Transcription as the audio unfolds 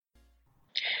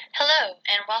Hello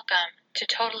and welcome to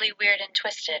Totally Weird and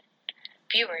Twisted.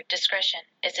 Viewer discretion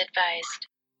is advised.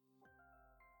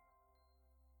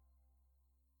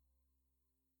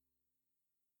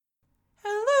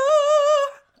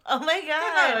 Hello! Oh my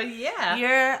god. Oh, yeah.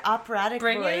 Your operatic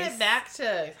Bringing voice. it back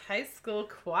to high school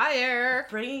choir.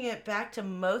 Bringing it back to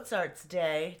Mozart's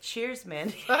day. Cheers,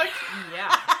 Mandy. Fuck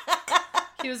yeah.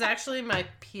 He was actually my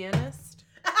pianist.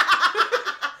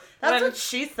 That's what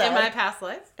she said. In my past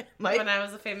life. My- When I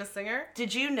was a famous singer.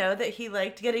 Did you know that he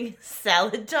liked getting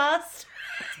salad tossed?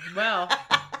 Well,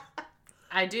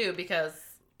 I do because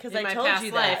in I my told past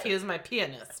you life, that. he was my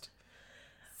pianist.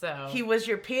 So He was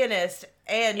your pianist,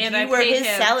 and you I were paid his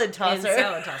him salad in tosser.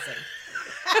 salad tossing.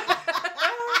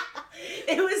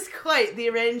 It was quite the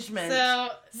arrangement. So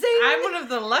Zing. I'm one of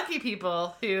the lucky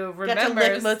people who Got to lick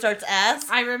remembers. Mozart's ass.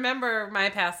 I remember my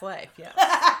past life, yes.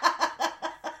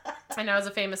 And I was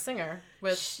a famous singer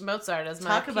with Mozart as my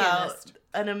Talk about pianist.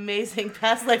 an amazing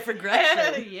past life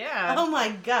regression. Yeah. Oh my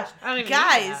gosh. I don't even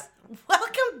Guys,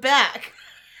 welcome back.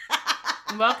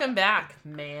 Welcome back,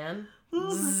 man.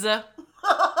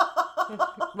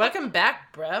 Welcome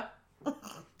back, bro.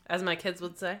 As my kids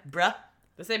would say. Bruh.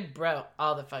 They say bro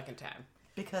all the fucking time.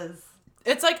 Because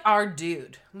It's like our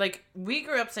dude. Like, we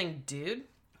grew up saying dude.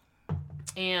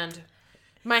 And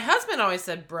my husband always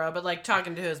said bro, but like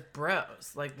talking to his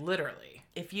bros. Like, literally.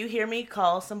 if you hear me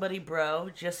call somebody bro,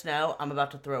 just know I'm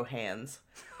about to throw hands.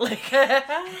 Like,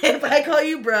 if I call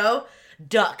you bro,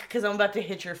 duck, because I'm about to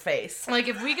hit your face. Like,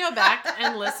 if we go back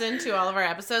and listen to all of our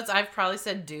episodes, I've probably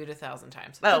said dude 1,000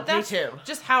 times. Oh, But that's me too.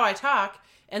 just how I talk.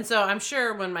 And so I'm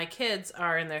sure when my kids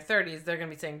are in their 30s, they're going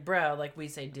to be saying bro like we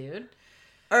say dude.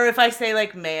 Or if I say,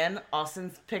 like, man,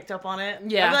 Austin's picked up on it.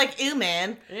 Yeah. I'm like, ew,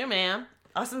 man. Yeah, man.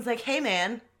 Austin's like, hey,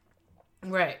 man.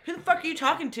 Right. Who the fuck are you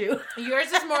talking to?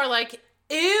 Yours is more like,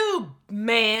 ew,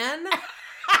 man.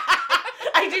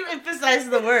 I do emphasize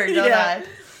the word, don't Yeah.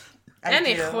 I do.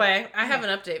 Anyway, I have an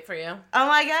update for you. Oh,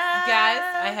 my God. Guys,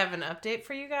 I have an update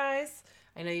for you guys.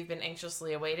 I know you've been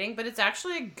anxiously awaiting, but it's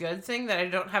actually a good thing that I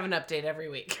don't have an update every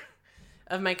week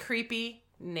of my creepy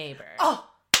neighbor. Oh,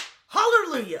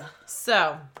 hallelujah.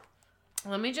 So,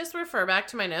 let me just refer back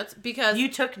to my notes because You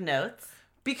took notes?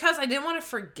 I didn't want to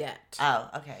forget. Oh,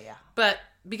 okay, yeah. But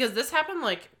because this happened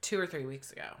like 2 or 3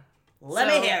 weeks ago. Let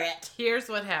So, me hear it. Here's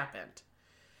what happened.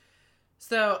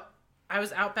 So, I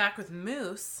was out back with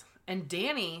Moose, and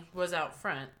Danny was out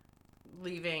front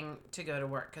leaving to go to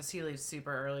work because he leaves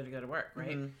super early to go to work,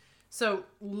 right? Mhm. So,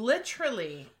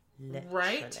 literally,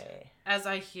 right Literally. as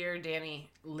I hear Danny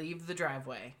leave the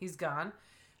driveway, he's gone,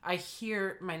 I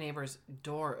hear my neighbor's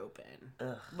door open.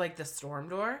 Ugh. Like the storm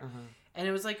door. Mhm. And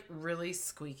it was like really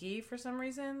squeaky for some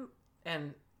reason.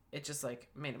 And it just like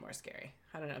made it more scary.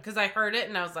 I don't know. Because I heard it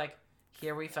and I was like,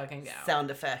 here we fucking go.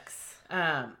 Sound effects.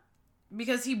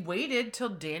 Because he waited till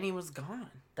Danny was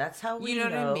gone. That's how we You know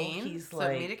what I mean? He's so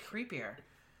like it made it creepier.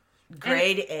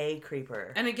 grade A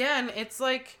creeper. And again, it's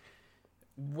like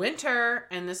winter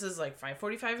and this is like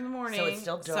 5:45 in the morning. So it's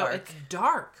still So dark. it's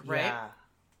dark, right? Yeah.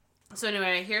 So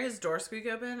anyway, I hear his door squeak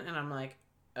open, and I'm like,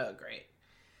 oh, great.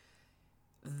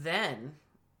 Then,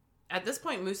 at this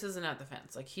point, Moose isn't at the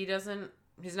fence. Like, he's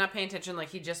not paying attention like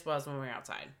he just was when we were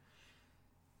outside.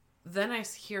 Then I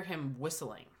hear him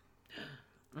whistling.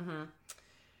 Mm-hmm.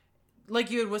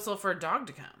 Like you would whistle for a dog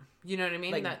to come. You know what I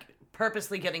mean? Like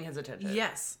purposely getting his attention.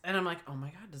 Yes. And I'm like, oh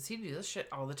my God, does he do this shit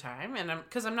all the time? And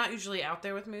because I'm not usually out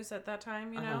there with Moose at that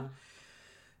time, you know? Uh-huh.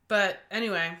 But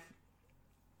anyway,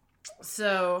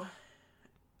 so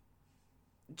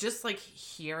just like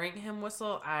hearing him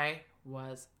whistle, I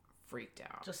was freaked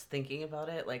out. Just thinking about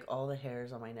it, like all the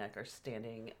hairs on my neck are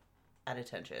standing at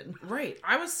attention. Right.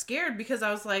 I was scared because I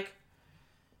was like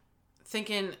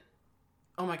thinking,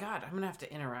 oh my God, I'm going to have to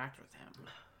interact with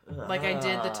him. Like I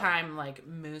did the time like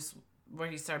Moose where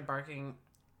he started barking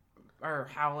or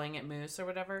howling at Moose or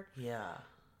whatever. Yeah.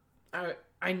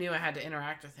 I knew I had to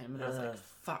interact with him and I was like,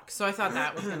 fuck. So I thought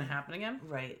that was going to happen again.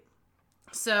 Right.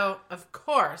 So, of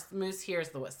course, Moose hears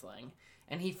the whistling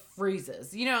and he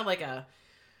freezes. You know, like a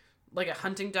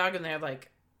hunting dog and they're like...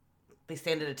 They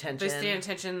stand at attention. They stand at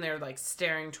attention. They're like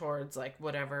staring towards like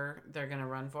whatever they're going to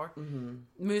run for. Mm-hmm.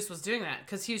 Moose was doing that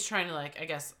because he was trying to like, I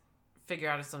guess, figure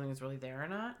out if something is really there or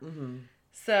not. Mm-hmm.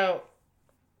 So,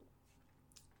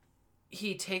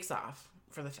 he takes off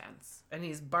for the fence and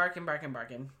he's barking.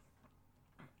 And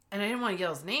I didn't want to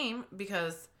yell his name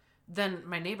because then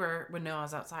my neighbor would know I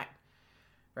was outside.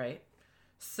 Right?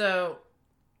 So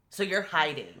you're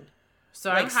hiding. So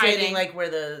like I'm hiding, standing like where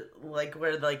the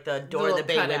door of the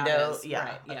bay cutout window. is. Yeah.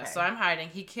 Right, yeah. Okay. So I'm hiding.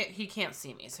 He can't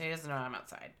see me, so he doesn't know I'm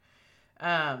outside.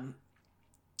 And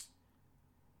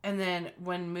then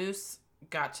when Moose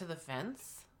got to the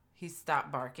fence, he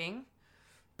stopped barking,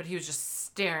 but he was just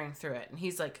staring through it. And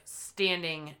he's like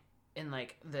standing in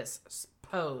like this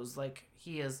pose, like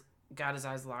he has got his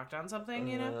eyes locked on something,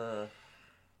 you know?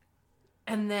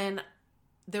 And then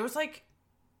there was like,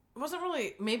 it wasn't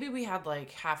really, maybe we had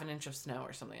like half an inch of snow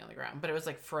or something on the ground, but it was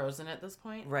like frozen at this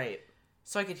point. Right.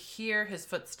 So I could hear his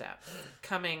footsteps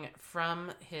coming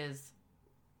from his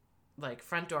like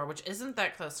front door, which isn't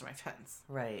that close to my fence.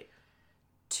 Right.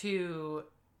 To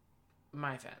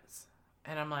my fence.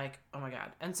 And I'm like, oh my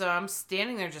God. And so I'm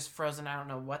standing there just frozen. I don't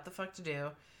know what the fuck to do.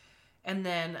 And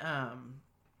then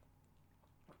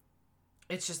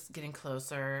it's just getting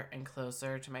closer and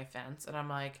closer to my fence. And I'm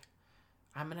like,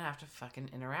 I'm going to have to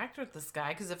fucking interact with this guy.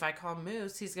 Because if I call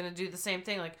Moose, he's going to do the same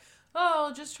thing. Like,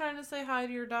 oh, just trying to say hi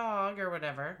to your dog or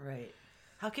whatever. Right.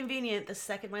 How convenient. The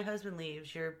second my husband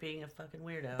leaves, you're being a fucking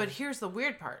weirdo. But here's the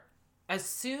weird part. As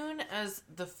soon as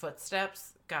the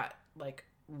footsteps got, like,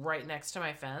 right next to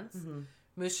my fence,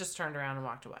 Moose just turned around and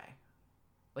walked away.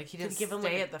 Like, he didn't give him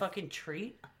stay like at the fucking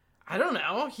treat? I don't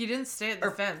know. He didn't stay at the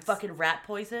Or fence. fucking rat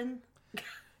poison?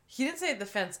 He didn't stay at the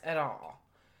fence at all.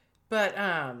 But,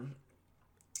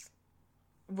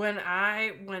 when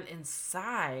I went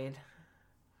inside,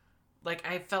 like,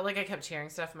 I felt like I kept hearing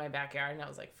stuff in my backyard, and I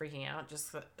was, like, freaking out.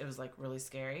 Just, it was, like, really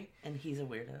scary. And he's a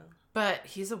weirdo. But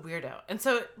he's a weirdo. And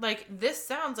so, like, this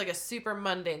sounds like a super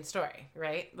mundane story,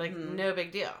 right? Like, no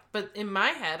big deal. But in my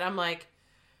head, I'm like,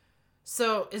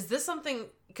 so is this something...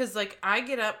 Because, like, I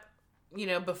get up, you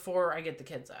know, before I get the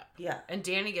kids up. Yeah. And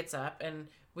Danny gets up, and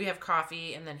we have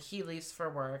coffee, and then he leaves for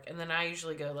work. And then I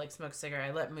usually go, like, smoke a cigarette.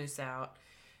 I let Moose out.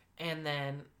 And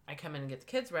then I come in and get the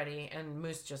kids ready, and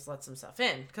Moose just lets himself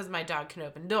in. Because my dog can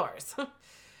open doors.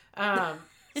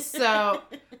 So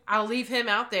I'll leave him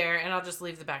out there, and I'll just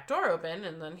leave the back door open,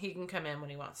 and then he can come in when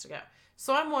he wants to go.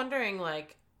 So I'm wondering,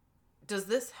 like, does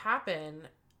this happen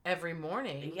every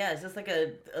morning? Yeah, is this like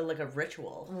a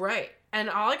ritual? Right. And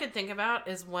all I could think about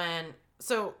is when...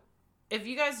 So if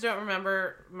you guys don't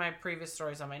remember my previous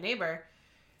stories on my neighbor,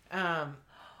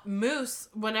 Moose,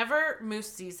 whenever Moose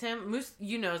sees him, Moose,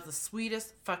 you know, is the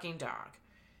sweetest fucking dog.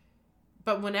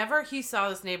 But whenever he saw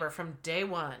this neighbor from day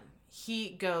one, he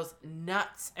goes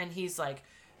nuts, and he's like,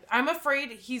 I'm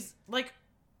afraid he's like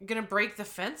gonna break the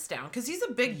fence down because he's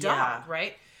a big dog,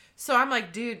 right? So I'm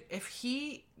like, dude, if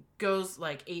he goes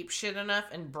like ape shit enough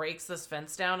and breaks this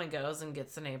fence down and goes and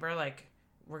gets the neighbor, like,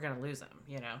 we're gonna lose him,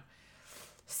 you know?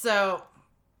 So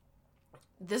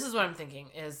this is what I'm thinking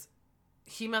is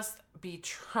he must be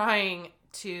trying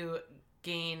to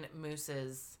gain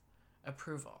Moose's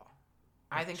approval.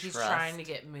 I think he's trying to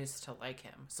get Moose to like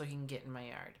him so he can get in my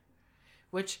yard.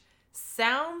 Which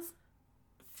sounds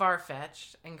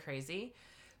far-fetched and crazy.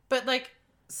 But, like,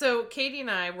 so Katie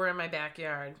and I were in my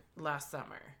backyard last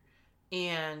summer.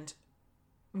 And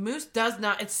Moose does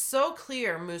not... It's so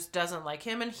clear Moose doesn't like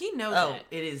him, and he knows it.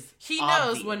 It is He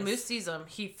knows when Moose sees him,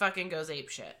 he fucking goes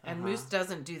apeshit. And Moose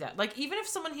doesn't do that. Like, even if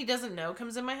someone he doesn't know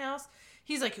comes in my house,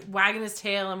 he's, like, wagging his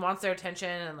tail and wants their attention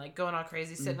and, like, going all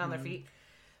crazy, sitting on their feet.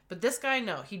 But this guy,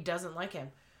 no, he doesn't like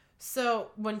him. So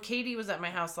when Katie was at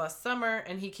my house last summer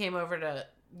and he came over to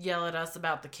yell at us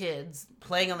about the kids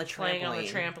playing on the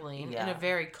trampoline in a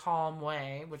very calm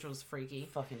way, which was freaky.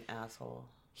 Fucking asshole.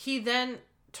 He then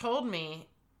told me,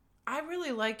 I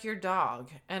really like your dog.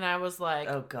 And I was like,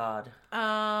 oh God.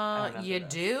 You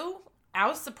do? I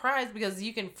was surprised because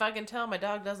you can fucking tell my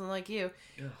dog doesn't like you.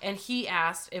 Ugh. And he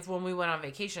asked if when we went on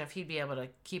vacation, if he'd be able to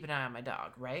keep an eye on my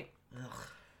dog, right? Ugh.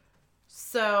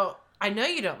 So I know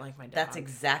you don't like my dog. That's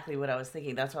exactly what I was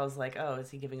thinking. That's why I was like, oh, is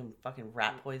he giving him fucking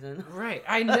rat poison? Right.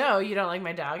 I know you don't like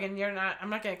my dog, and I'm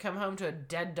not going to come home to a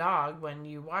dead dog when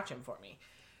you watch him for me.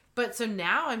 But so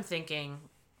now I'm thinking,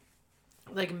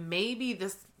 like, maybe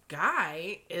this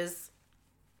guy is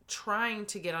trying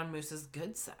to get on Moose's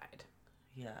good side.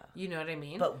 Yeah. You know what I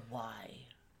mean? But why?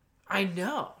 I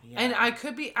know. Yeah. And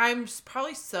I'm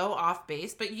probably so off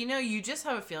base, but you know, you just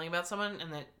have a feeling about someone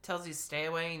and that tells you to stay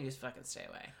away and you just fucking stay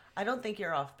away. I don't think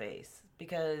you're off base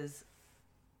because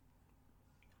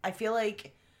I feel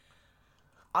like,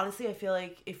 honestly,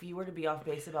 if you were to be off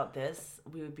base about this,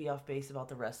 we would be off base about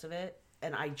the rest of it.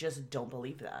 And I just don't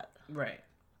believe that. Right.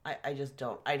 I just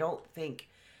don't. I don't think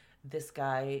this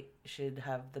guy should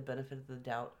have the benefit of the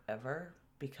doubt ever.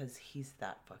 Because he's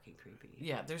that fucking creepy.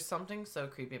 Yeah, there's something so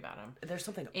creepy about him. There's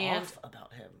something off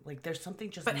about him. Like, there's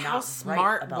something just but not how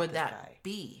smart right about would this that guy.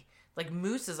 be? Like,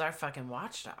 Moose is our fucking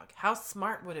watchdog. How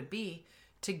smart would it be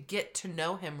to get to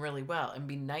know him really well and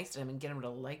be nice to him and get him to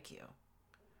like you?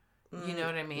 You know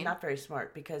what I mean? Not very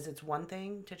smart, because it's one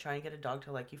thing to try and get a dog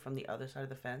to like you from the other side of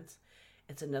the fence.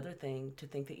 It's another thing to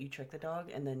think that you tricked the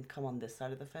dog and then come on this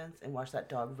side of the fence and watch that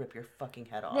dog rip your fucking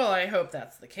head off. Well, I hope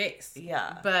that's the case.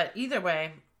 Yeah. But either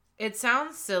way, it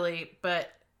sounds silly,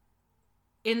 but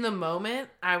in the moment,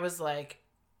 I was like,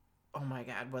 oh my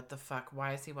God, what the fuck?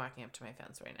 Why is he walking up to my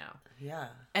fence right now? Yeah.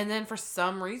 And then for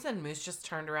some reason, Moose just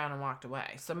turned around and walked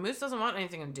away. So Moose doesn't want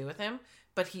anything to do with him,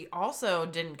 but he also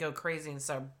didn't go crazy and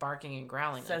start barking and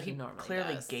growling So like he normally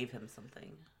clearly does. gave him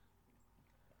something.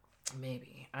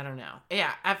 Maybe. I don't know.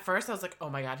 Yeah, at first I was like, oh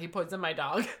my God, he poisoned my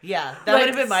dog. Yeah, that Like would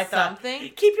have been my thought.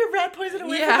 something. Keep your rat poison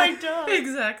away from my dog.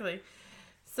 Exactly.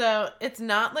 So it's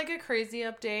not like a crazy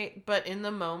update, but in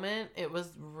the moment, it was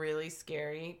really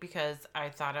scary because I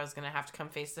thought I was going to have to come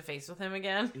face to face with him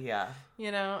again, Yeah.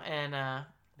 you know, and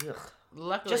Ugh.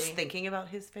 luckily... Just thinking about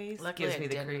his face luckily gives me I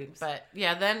the didn't. creeps. But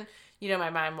yeah, then, you know, my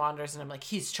mind wanders and I'm like,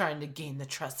 he's trying to gain the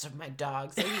trust of my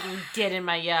dog so he can get in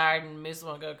my yard and Moose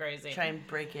won't go crazy. Try and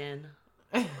break in.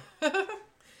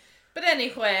 But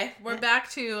anyway, we're back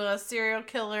to serial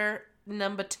killer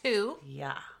number 2.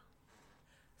 Yeah.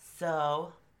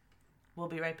 So, we'll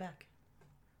be right back.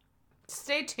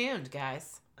 Stay tuned,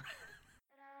 guys. I'm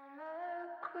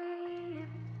a queen.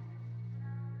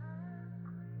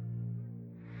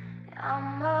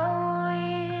 I'm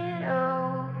a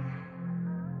widow.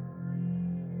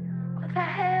 What the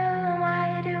hell am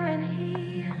I doing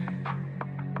here?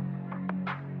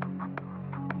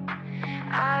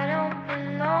 I don't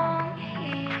belong here.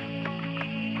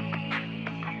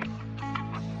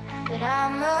 But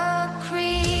I'm a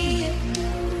creep.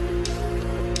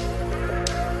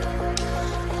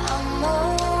 I'm a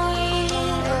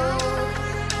widow.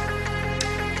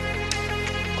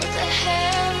 What the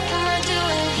hell am I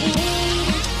doing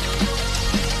here?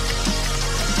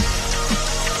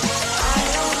 I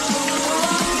don't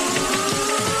belong.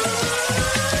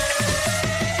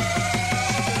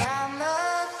 But I'm a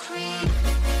creep.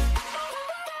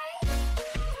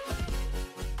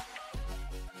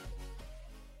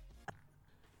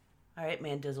 All right,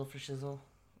 man, dizzle for shizzle.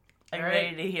 Are you All ready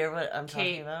right. to hear what I'm Kate.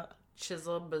 talking about?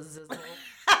 Chisel bazizzle.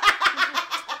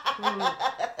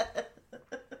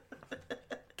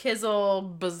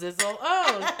 Kizzle bazizzle.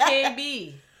 Oh,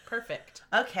 KB. Perfect.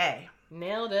 Okay.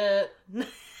 Nailed it.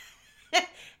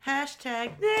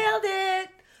 Hashtag nailed it.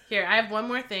 Here, I have one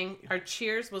more thing. Our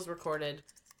cheers was recorded,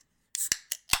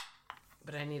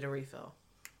 but I need a refill.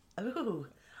 Ooh,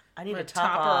 I need I'm a gonna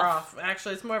top her off.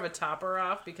 Actually, it's more of a topper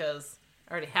off because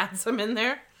I already had some in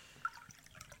there.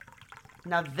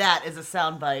 Now that is a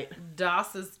soundbite.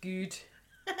 Das ist gut.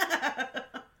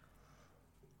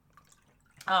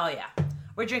 Oh yeah,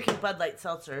 we're drinking Bud Light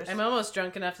seltzers. I'm almost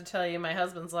drunk enough to tell you my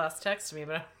husband's last text to me,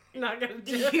 but I'm not gonna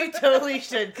do it. You totally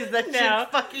should, because that No.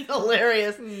 shit's fucking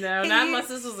hilarious. No, He not used- unless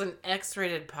this was an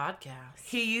X-rated podcast.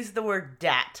 He used the word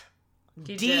DAT.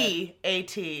 He did.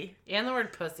 D-A-T. And the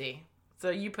word pussy. So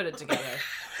you put it together.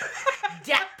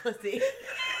 Dat pussy.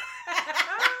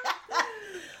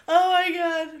 Oh my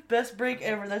god. Best break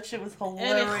ever. That shit was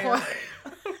hilarious.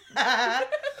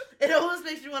 It almost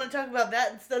makes me want to talk about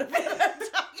that instead of what I'm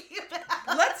talking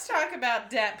about. Let's talk about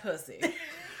dat pussy.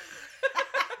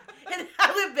 And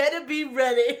how it better be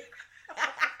ready.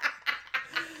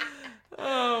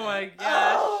 Oh my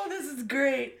gosh. Oh, this is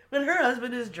great. When her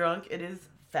husband is drunk, it is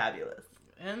fabulous.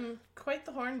 And quite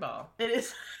the hornball. It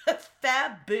is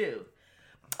fab-boo.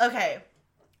 Okay.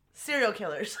 Serial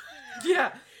killers.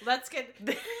 Yeah. Let's get...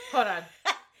 Hold on.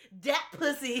 Dat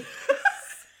pussy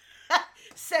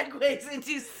segues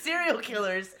into serial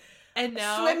killers And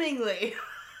now... swimmingly.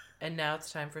 And now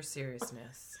it's time for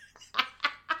seriousness.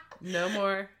 No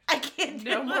more... I can't do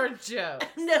No it. more jokes.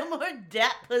 No more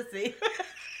dat pussy.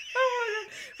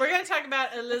 We're going to talk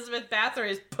about Elizabeth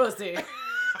Bathory's pussy.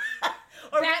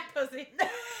 Or Bat pussy.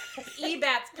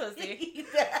 E-Bat's pussy.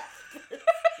 Ebat's pussy.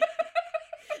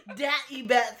 Dat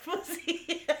Ebat's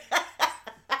pussy.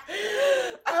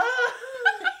 Oh.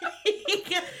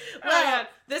 Oh my God.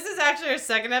 This is actually our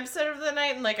second episode of the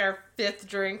night and like our 5th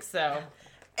drink, so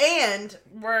And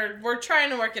we're trying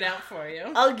to work it out for you.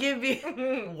 I'll give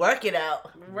you work it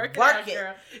out. Work it out,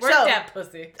 girl. Work So- that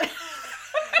pussy.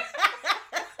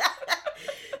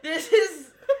 This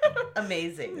is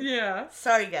amazing. Yeah.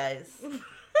 Sorry, guys.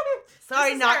 Sorry,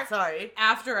 This is not our- sorry.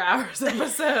 After hours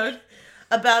episode.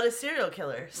 About a serial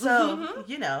killer. So,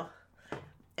 you know.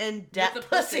 And dat With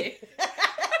the pussy.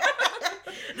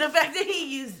 The fact that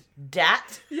he used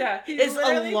dat. Yeah. He It's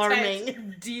literally alarming.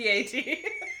 typed D-A-T.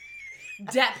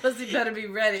 Dat pussy better be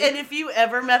ready. And if you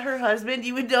ever met her husband,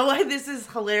 you would know why this is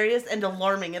hilarious and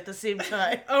alarming at the same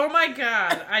time. Oh my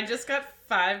God. I just got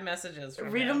 5 messages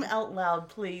from Read him. them out loud,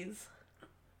 please.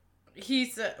 He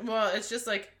said, well, it's just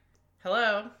like,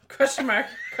 hello, question mark,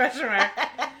 question mark.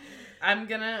 I'm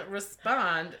gonna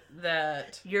respond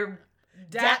that Your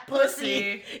dat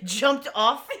pussy jumped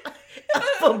off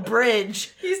a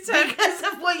bridge he's typing, because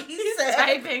of what you said.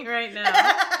 typing right now.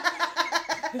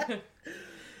 Okay.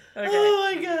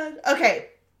 Oh my god. Okay.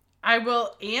 I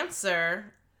will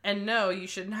answer, and no, you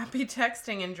should not be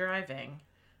texting and driving.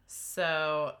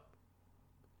 So,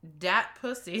 dat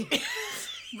pussy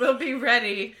will be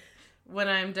ready when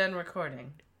I'm done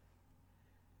recording.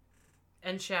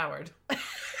 And showered.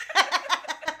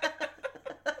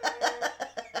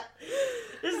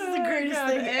 This is the greatest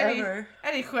thing ever.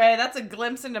 Anyway, that's a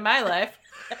glimpse into my life.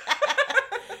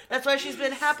 That's why she's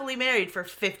been happily married for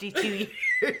 52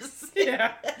 years.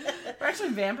 Yeah. We're actually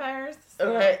vampires. So.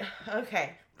 All right.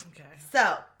 Okay. Okay.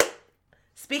 So,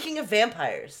 speaking of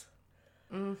vampires,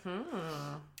 Mm-hmm.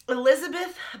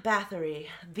 Elizabeth Bathory,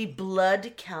 the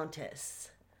Blood Countess.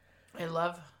 I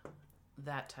love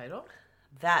that title.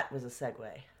 That was a segue.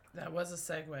 That was a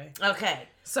segue. Okay.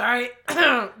 Sorry.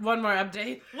 One more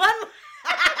update. One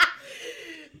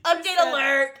update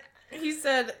alert. He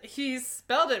said he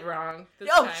spelled it wrong this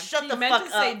Oh, time. shut he the meant fuck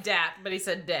to say up. dat, but he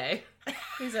said day.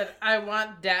 He said, I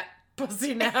want dat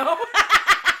pussy now.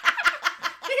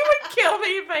 He would kill me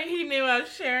if he knew I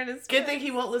was sharing his Good thing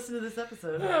he won't listen to this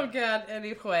episode. Oh, God.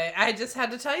 Anyway, I just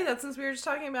had to tell you that since we were just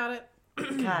talking about it.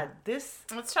 God, this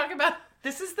Let's talk about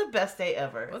is the best day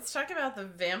ever. the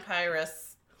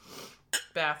vampiress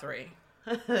Bathory.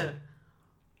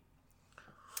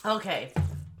 Okay.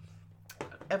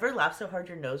 Ever laugh so hard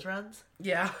your nose runs?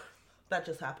 Yeah. That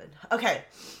just happened. Okay.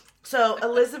 So,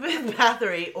 Elizabeth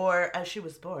Bathory, or as she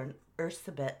was born,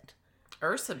 Erzsébet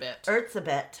Erzsébet.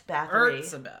 Bathory.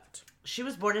 Erzsébet. She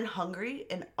was born in Hungary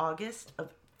in August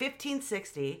of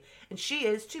 1560, and she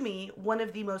is, to me, one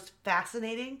of the most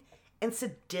fascinating and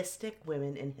sadistic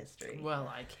women in history.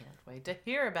 Well, I can't wait to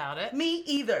hear about it. Me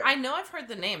either. I know I've heard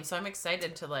the name, so I'm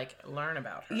excited to, learn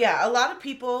about her. Yeah, a lot of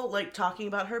people like talking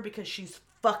about her because she's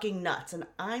fucking nuts, and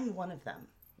I'm one of them.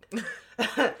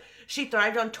 She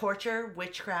thrived on torture,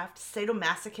 witchcraft,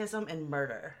 sadomasochism, and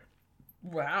murder.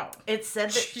 Wow. It's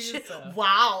said that Jesus.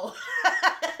 wow.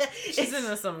 She's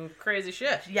into some crazy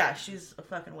shit. Yeah, she's a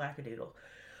fucking wackadoodle.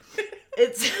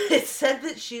 It's said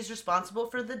that she's responsible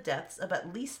for the deaths of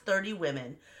at least 30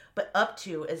 women, but up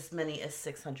to as many as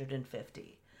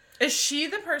 650. Is she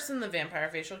the person the vampire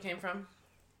facial came from?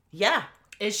 Yeah.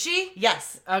 Is she?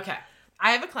 Yes. Okay.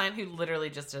 I have a client who literally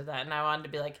just did that, and I wanted to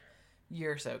be like,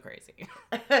 you're so crazy.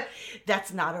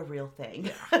 That's not a real thing.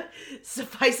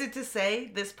 Suffice it to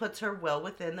say, this puts her well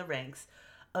within the ranks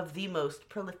of the most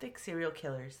prolific serial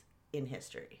killers in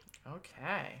history.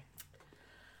 Okay.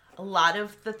 A lot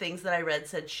of the things that I read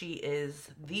said she is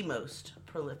the most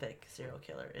prolific serial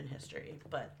killer in history,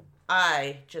 but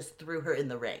I just threw her in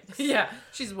the ranks. Yeah,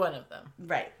 she's one of them.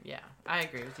 Right. Yeah, I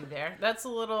agree with you there. That's a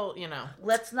little,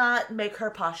 Let's not make her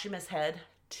posthumous head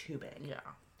too big. Yeah.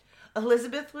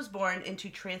 Elizabeth was born into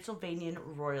Transylvanian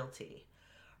royalty.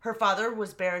 Her father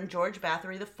was Baron George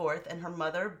Bathory IV and her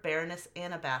mother Baroness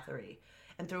Anna Bathory.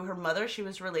 And through her mother, she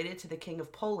was related to the King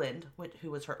of Poland, who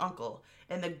was her uncle,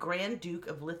 and the Grand Duke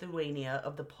of Lithuania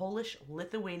of the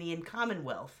Polish-Lithuanian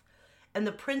Commonwealth, and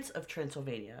the Prince of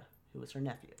Transylvania, who was her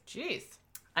nephew. Jeez.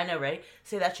 I know, right?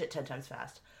 Say that shit 10 times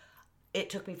fast. It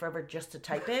took me forever just to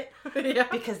type it, Yeah.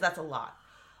 because that's a lot.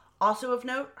 Also of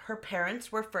note, her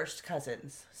parents were first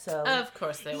cousins, so... Of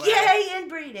course they were. Yay,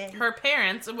 inbreeding! Her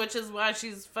parents, which is why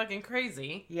she's fucking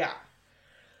crazy. Yeah.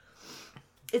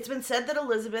 It's been said that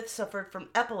Elizabeth suffered from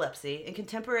epilepsy, and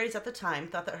contemporaries at the time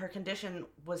thought that her condition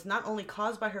was not only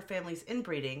caused by her family's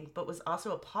inbreeding, but was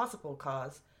also a possible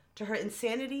cause to her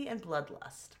insanity and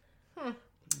bloodlust.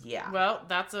 Yeah. Well,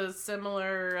 that's a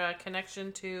similar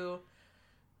connection to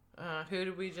who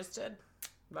did we just did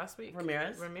last week?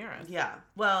 Ramirez? Ramirez. Yeah.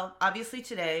 Well, obviously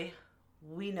today,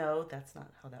 we know that's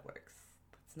not how that works.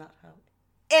 That's not how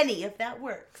any of that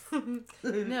works.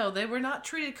 No, they were not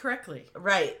treated correctly.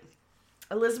 Right.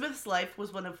 Elizabeth's life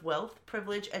was one of wealth,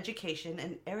 privilege, education,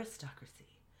 and aristocracy.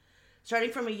 Starting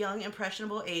from a young,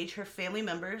 impressionable age, her family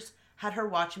members had her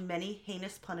watch many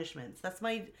heinous punishments. That's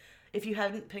my, if you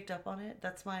haven't picked up on it,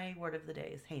 that's my word of the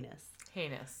day is heinous.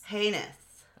 Heinous.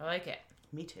 Heinous. I like it.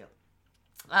 Me too.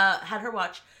 Had her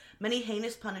watch many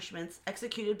heinous punishments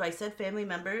executed by said family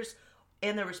members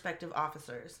and their respective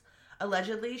officers.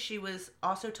 Allegedly, she was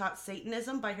also taught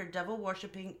Satanism by her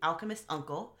devil-worshipping alchemist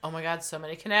uncle. Oh my god, so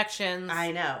many connections.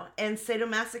 I know. And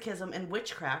sadomasochism and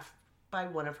witchcraft by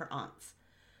one of her aunts.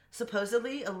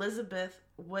 Supposedly, Elizabeth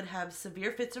would have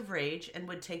severe fits of rage and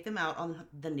would take them out on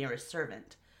the nearest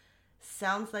servant.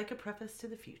 Sounds like a preface to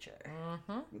the future.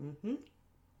 Mm-hmm.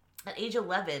 At age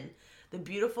 11, the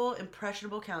beautiful,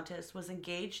 impressionable Countess was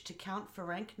engaged to Count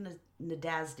Ferenc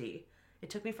Nadasdy. It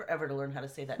took me forever to learn how to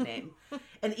say that name.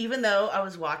 And even though I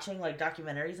was watching, like,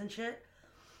 documentaries and shit,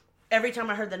 every time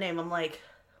I heard the name, I'm like,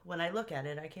 when I look at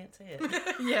it, I can't say it.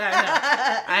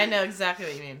 Yeah, I know exactly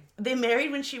what you mean. They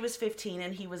married when she was 15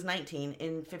 and he was 19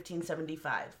 in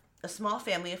 1575. A small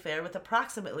family affair with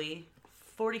approximately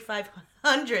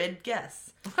 4,500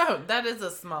 guests. Oh, that is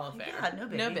a small affair. Yeah, no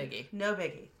biggie. No biggie. No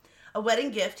biggie. A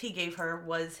wedding gift he gave her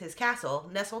was his castle,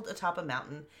 nestled atop a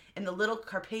mountain in the Little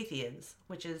Carpathians,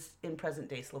 which is in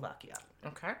present-day Slovakia.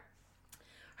 Okay.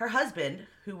 Her husband,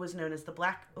 who was known as the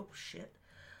Black... Oh, shit.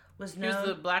 Was Here's known...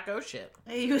 the Black Ocean.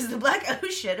 He was the Black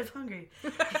Ocean of Hungary.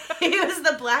 He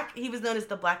was known as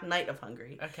the Black Knight of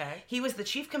Hungary. Okay. He was the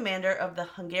chief commander of the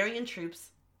Hungarian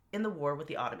troops in the war with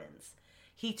the Ottomans.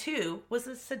 He, too, was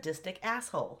a sadistic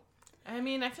asshole. I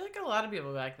mean, I feel like a lot of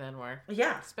people back then were.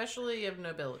 Yeah. Especially of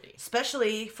nobility.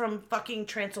 Especially from fucking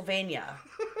Transylvania.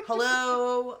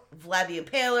 Hello, Vlad the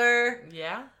Impaler.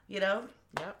 Yeah. You know?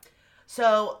 Yep.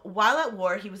 So, while at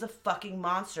war, he was a fucking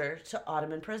monster to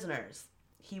Ottoman prisoners.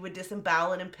 He would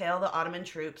disembowel and impale the Ottoman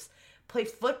troops, play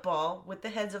football with the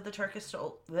heads of the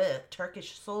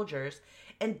Turkish soldiers,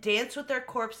 and dance with their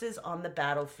corpses on the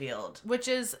battlefield. Which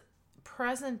is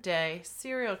present day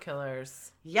serial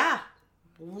killers. Yeah.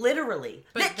 Literally.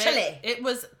 But Literally. it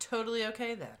was totally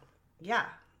okay then. Yeah.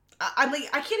 I'm like,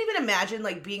 I can't even imagine,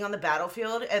 like, being on the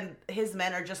battlefield and his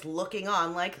men are just looking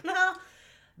on like, no,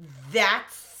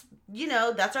 that's, you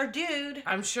know, that's our dude.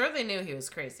 I'm sure they knew he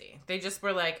was crazy. They just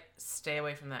were like, stay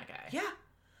away from that guy. Yeah.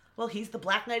 Well, he's the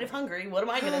Black Knight of Hungary. What am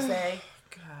I going to say?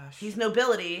 Gosh. He's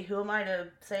nobility. Who am I to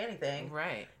say anything?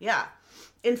 Right. Yeah.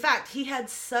 In fact, he had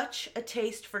such a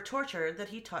taste for torture that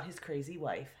he taught his crazy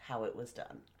wife how it was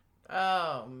done.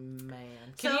 Oh,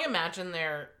 man. Can you imagine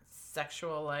their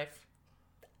sexual life?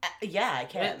 Yeah, I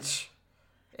can.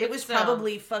 It was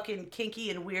probably fucking kinky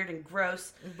and weird and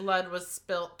gross. Blood was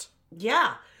spilt.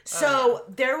 Yeah. So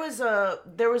there was a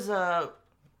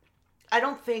I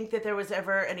don't think that there was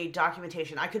ever any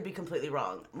documentation. I could be completely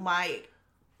wrong.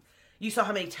 You saw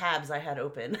how many tabs I had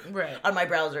open Right. on my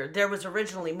browser. There was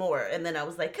originally more, and then I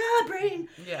was like, brain.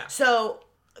 Yeah. So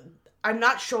I'm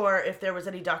not sure if there was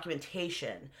any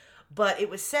documentation, but it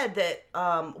was said that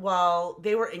while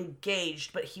they were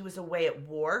engaged, but he was away at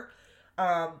war,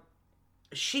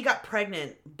 she got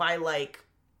pregnant by, like,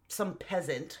 some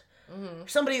peasant,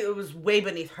 somebody that was way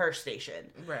beneath her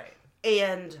station. Right.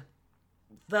 And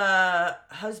the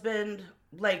husband,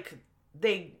 like,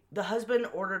 the husband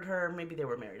ordered her, maybe they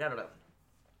were married, I don't know.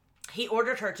 He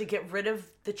ordered her to get rid of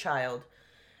the child,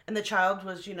 and the child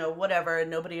was, you know, whatever, and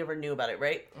nobody ever knew about it,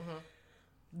 right?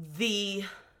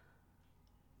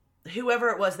 Whoever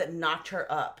it was that knocked her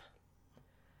up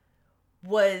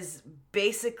was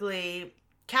basically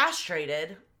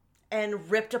castrated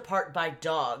and ripped apart by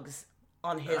dogs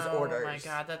on his orders. Oh my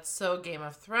god, that's so Game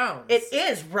of Thrones. It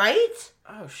is, right?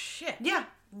 Oh shit. Yeah,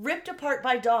 ripped apart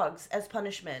by dogs as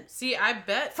punishment. See, I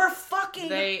bet For fucking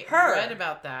they her. read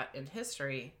about that in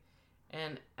history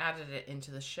and added it into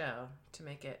the show to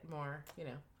make it more, you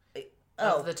know,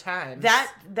 of the times.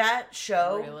 That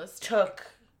show Realistic. took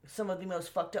some of the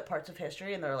most fucked up parts of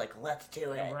history and they're like, let's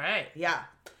do it. Right. Yeah.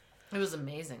 It was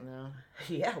amazing, though.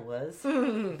 Yeah, it was.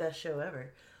 Best show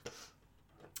ever.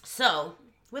 So,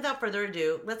 without further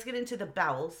ado, let's get into the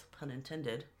bowels, pun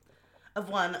intended, of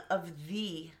one of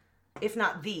the, if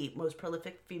not the, most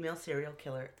prolific female serial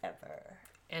killer ever.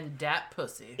 And dat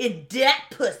pussy. In dat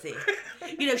pussy.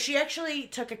 You know, she actually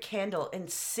took a candle and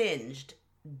singed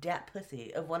dat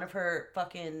pussy of one of her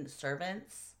fucking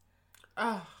servants.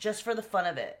 Oh. Just for the fun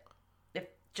of it.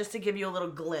 Just to give you a little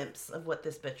glimpse of what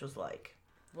this bitch was like.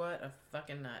 What a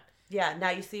fucking nut. Yeah, now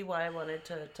you see why I wanted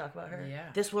to talk about her? Yeah.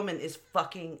 This woman is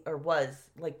fucking, or was,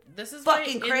 like, This is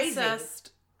fucking why crazy.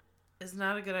 incest is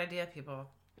not a good idea, people.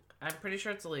 I'm pretty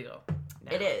sure it's illegal.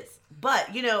 now. It is.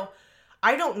 But, you know,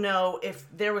 I don't know if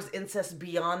there was incest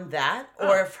beyond that,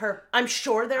 or if her, I'm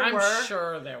sure there were. I'm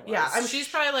sure there was. Yeah, she's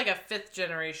probably like a 5th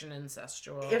generation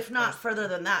incestual. If not further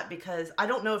than that, because I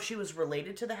don't know if she was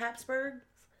related to the Habsburgs,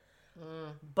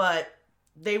 but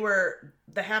the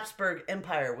Habsburg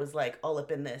Empire was like all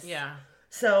up in this. Yeah.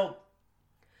 So,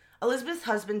 Elizabeth's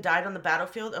husband died on the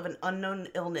battlefield of an unknown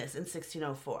illness in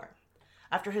 1604.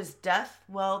 After his death,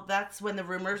 well, that's when the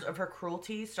rumors of her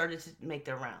cruelty started to make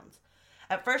their rounds.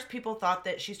 At first, people thought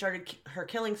that she started her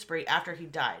killing spree after he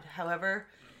died. However,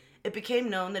 it became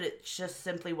known that it just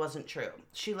simply wasn't true.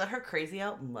 She let her crazy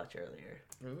out much earlier.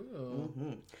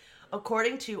 Ooh.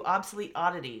 According to Obsolete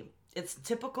Oddity, it's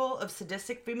typical of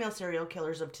sadistic female serial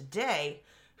killers of today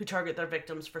who target their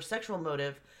victims for sexual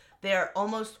motive They are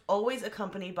almost always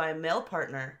accompanied by a male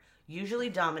partner, usually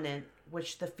dominant,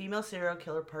 which the female serial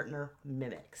killer partner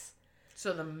mimics.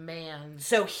 So the man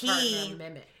So partner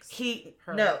mimics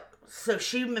her. No, so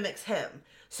she mimics him.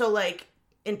 So like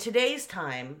in today's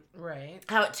time, Right.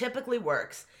 how it typically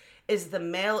works is the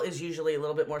male is usually a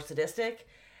little bit more sadistic,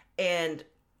 and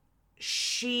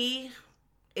she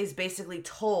is basically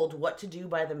told what to do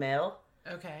by the male,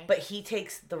 Okay. but he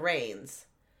takes the reins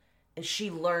and she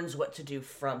learns what to do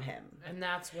from him. And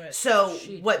that's what So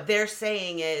she what they're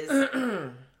saying is,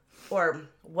 or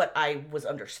what I was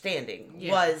understanding,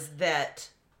 Yeah. was that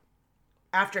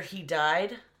after he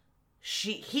died,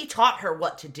 he taught her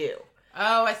what to do.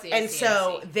 Oh, I see. And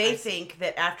so I see. they think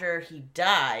that after he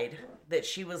died, that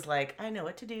she was like, I know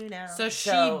what to do now. So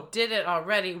she did it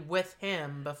already with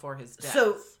him before his death.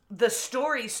 So the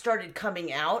story started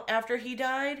coming out after he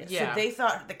died. Yeah. So they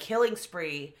thought the killing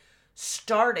spree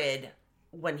started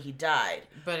when he died.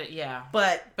 But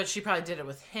But, she probably did it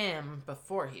with him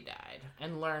before he died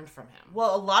and learned from him.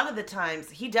 well, a lot of the times,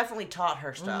 he definitely taught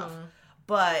her stuff.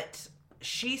 But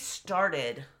she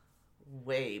started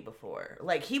way before.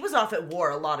 Like, he was off at war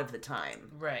a lot of the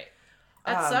time. Right.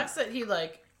 That sucks that he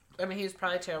he was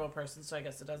probably a terrible person, so I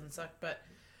guess it doesn't suck, but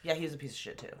Yeah, he was a piece of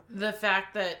shit, too. the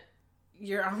fact that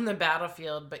you're on the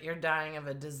battlefield, but you're dying of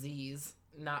a disease,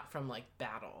 not from,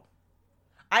 battle.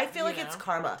 I feel You like it's know?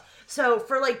 karma. So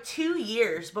for 2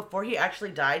 years before he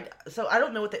actually died, so I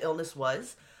don't know what the illness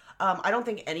was. I don't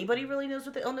think anybody really knows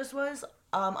what the illness was.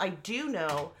 I do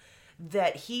know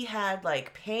that he had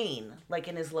pain,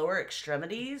 in his lower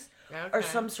extremities, or Okay.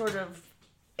 some sort of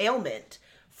ailment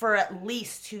for at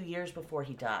least 2 years before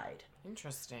he died.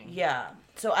 Interesting. Yeah.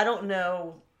 So I don't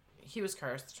know. He was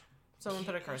cursed. Someone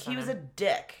put a curse on He was him. a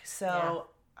dick. So,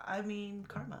 I mean,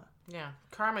 karma. Yeah.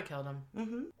 Karma killed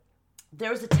him.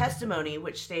 There was a testimony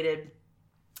which stated,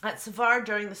 at Savar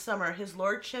during the summer, his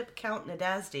lordship Count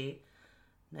Nadasdy,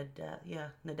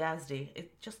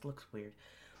 it just looks weird,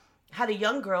 had a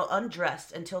young girl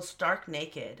undressed until stark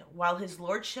naked, while his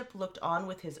lordship looked on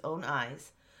with his own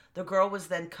eyes. The girl was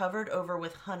then covered over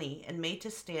with honey and made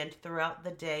to stand throughout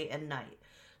the day and night,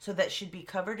 so that she'd be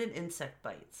covered in insect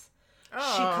bites. She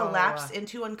Oh. collapsed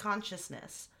into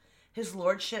unconsciousness. His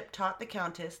lordship taught the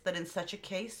countess that in such a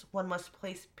case one must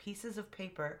place pieces of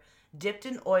paper dipped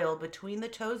in oil between the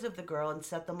toes of the girl and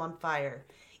set them on fire.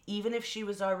 Even if she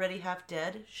was already half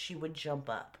dead, she would jump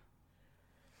up.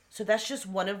 So that's just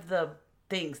one of the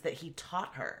things that he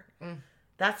taught her.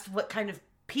 That's what kind of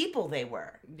people they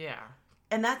were. Yeah.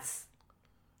 And that's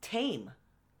tame.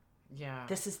 Yeah.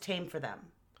 This is tame for them.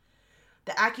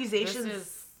 The accusations... This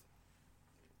is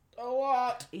a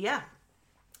lot. Yeah.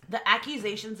 The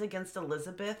accusations against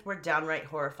Elizabeth were downright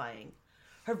horrifying.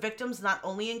 Her victims not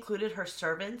only included her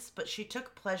servants, but she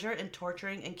took pleasure in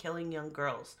torturing and killing young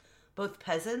girls, both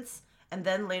peasants and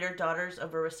then later daughters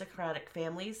of aristocratic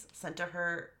families sent to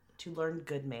her to learn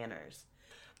good manners.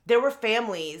 There were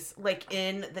families,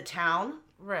 in the town,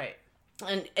 Right.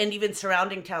 and even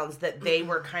surrounding towns, that they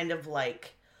were kind of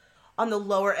on the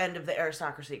lower end of the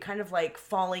aristocracy, kind of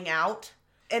falling out.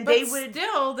 And But they would...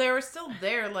 they were still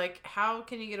there. How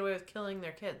can you get away with killing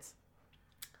their kids?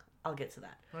 I'll get to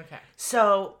that. Okay.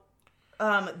 So,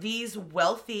 these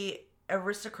wealthy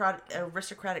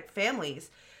aristocratic families,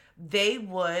 they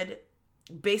would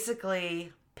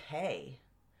basically pay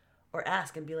or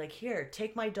ask and be like, here,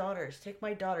 take my daughters,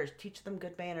 teach them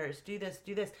good manners, do this,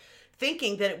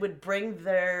 thinking that it would bring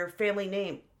their family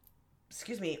name,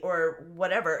 or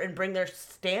whatever, and bring their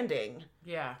standing,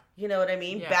 Yeah. you know what I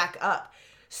mean, Yeah. back up.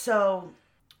 So,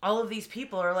 all of these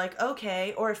people are like,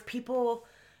 okay, or if people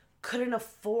couldn't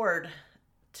afford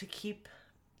to keep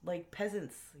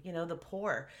peasants, the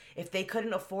poor, if they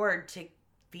couldn't afford to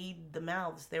feed the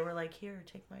mouths, they were like, here,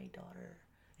 take my daughter,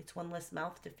 it's one less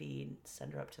mouth to feed,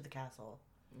 send her up to the castle,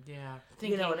 Yeah.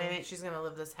 You know what I mean? She's gonna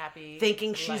live this happy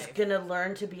thinking she's life. gonna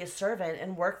learn to be a servant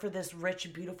and work for this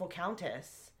rich, beautiful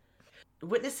countess.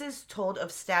 Witnesses told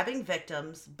of stabbing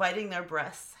victims, biting their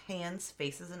breasts, hands,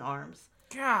 faces, and arms.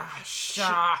 Gosh.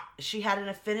 She had an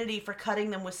affinity for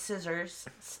cutting them with scissors,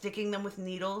 sticking them with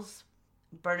needles,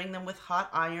 burning them with hot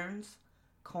irons,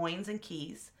 coins, and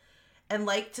keys, and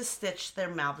liked to stitch their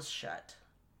mouths shut.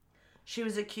 She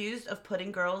was accused of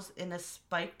putting girls in a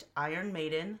spiked iron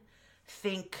maiden,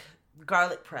 think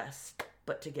garlic press,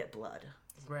 but to get blood.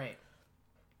 Right.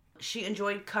 She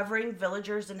enjoyed covering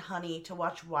villagers in honey to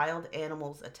watch wild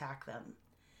animals attack them.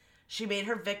 She made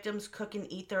her victims cook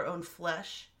and eat their own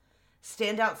flesh,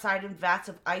 stand outside in vats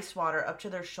of ice water up to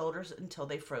their shoulders until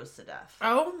they froze to death.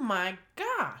 Oh my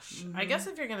gosh. I guess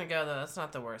if you're gonna go though, that's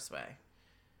not the worst way.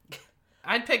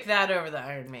 I'd pick that over the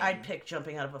Iron Maiden. I'd pick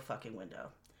jumping out of a fucking window.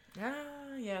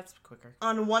 Yeah, it's quicker.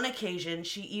 On one occasion,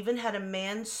 she even had a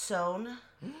man sewn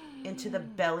into the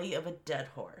belly of a dead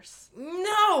horse.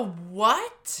 No,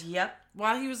 what? Yep,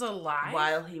 While he was alive?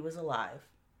 while he was alive.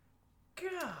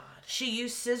 God. She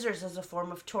used scissors as a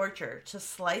form of torture to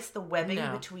slice the webbing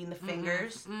No. between the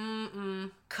fingers,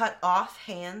 Mm-mm. cut off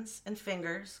hands and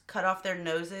fingers, cut off their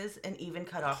noses, and even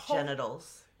cut off Oh.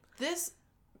 genitals. This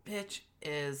bitch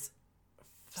is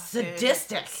fucking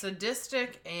Sadistic.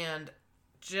 Sadistic and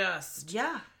just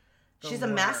Yeah. the She's a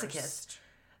worst. masochist.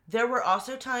 There were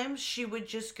also times she would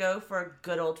just go for a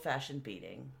good old-fashioned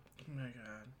beating. Oh my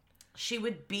god. She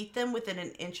would beat them within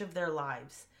an inch of their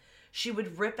lives. She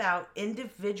would rip out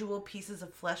individual pieces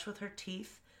of flesh with her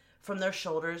teeth from their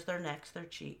shoulders, their necks, their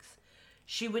cheeks.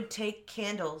 She would take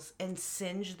candles and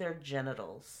singe their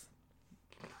genitals.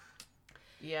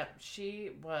 Yep,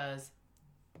 she was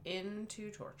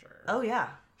into torture. Oh, yeah.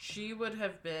 She would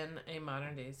have been a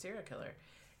modern day serial killer.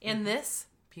 And this,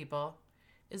 people,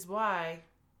 is why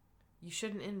you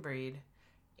shouldn't inbreed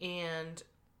and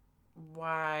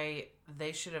why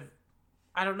they should have.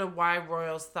 I don't know why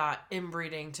royals thought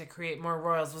inbreeding to create more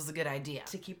royals was a good idea.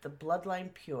 To keep the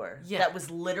bloodline pure. Yeah. That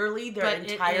was literally their But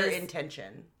it entire is-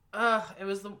 intention. It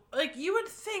was the like you would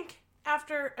think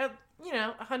after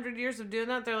 100 years of doing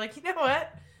that, they're like, you know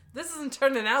what, this isn't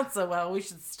turning out so well. We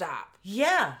should stop.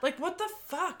 Yeah. Like, what the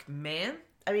fuck, man?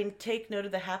 I mean, take note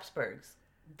of the Habsburgs.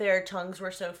 Their tongues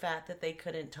were so fat that they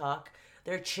couldn't talk.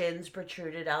 Their chins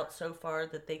protruded out so far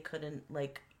that they couldn't,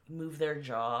 move their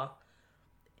jaw.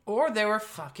 Or they were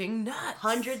fucking nuts.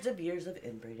 Hundreds of years of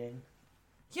inbreeding.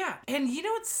 Yeah, and you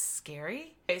know what's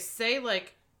scary? They say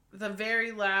the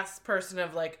very last person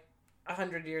of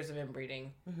 100 years of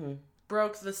inbreeding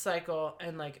broke the cycle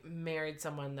and married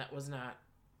someone that was not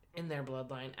in their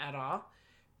bloodline at all.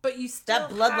 But you still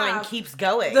That bloodline have keeps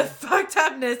going. the fucked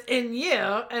upness in you,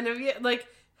 and if you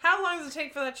how long does it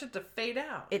take for that shit to fade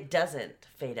out? It doesn't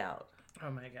fade out. Oh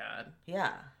my god.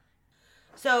 Yeah.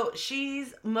 So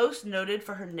she's most noted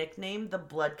for her nickname, the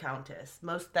Blood Countess.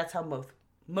 That's how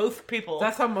most people.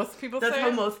 That's how most people That's say how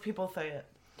it? most people say it.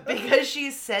 Because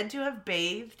she's said to have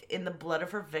bathed in the blood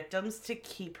of her victims to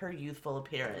keep her youthful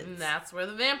appearance. And that's where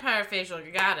the vampire facial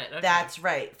got it. Okay. That's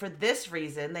right. For this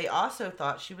reason, they also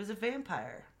thought she was a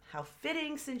vampire. How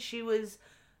fitting, since she was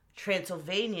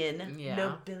Transylvanian Yeah.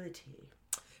 nobility.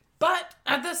 But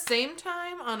at the same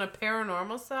time, on a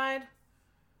paranormal side,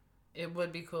 it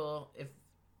would be cool if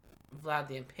Vlad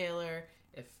the Impaler,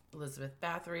 if Elizabeth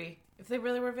Bathory, if they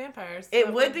really were vampires. It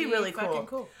that would be really fucking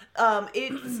cool.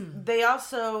 They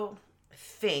also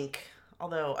think,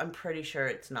 although I'm pretty sure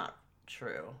it's not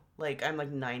true. I'm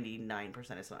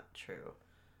 99% it's not true.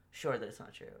 Sure that it's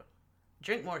not true.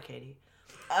 Drink more, Katie.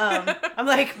 I'm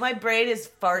my brain is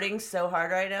farting so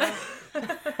hard right now.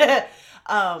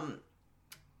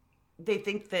 They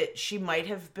think that she might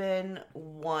have been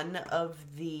one of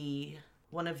the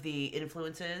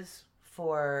influences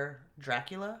for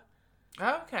Dracula,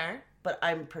 Okay. but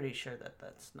I'm pretty sure that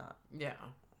that's not Yeah.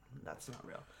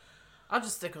 real. I'll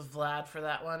just stick with Vlad for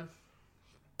that one.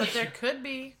 But there could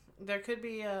be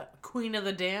a Queen of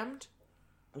the Damned,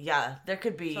 Yeah, there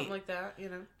could be. something like that,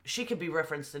 She could be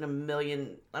referenced in a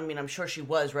million. I mean, I'm sure she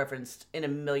was referenced in a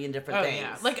million different Oh things.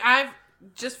 yeah. I've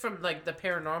just from the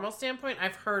paranormal standpoint,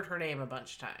 I've heard her name a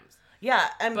bunch of times. Yeah,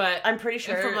 But I'm pretty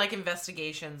sure from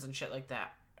investigations and shit like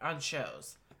that on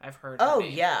shows, I've heard. Oh her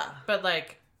name. yeah, But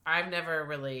I've never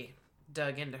really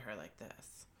dug into her like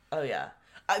this. oh yeah.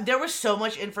 There was so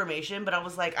much information, but I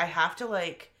was I have to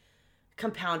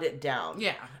compound it down.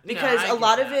 Yeah, Because I a get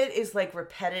lot of that. it is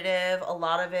repetitive. A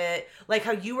lot of it,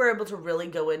 how you were able to really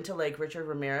go into Richard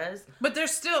Ramirez. But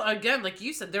there's still, again, like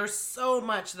you said, there's so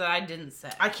much that I didn't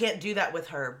say. I can't do that with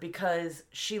her because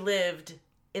she lived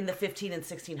in the 15 and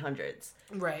 1600s.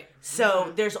 Right.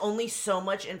 So there's only so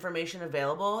much information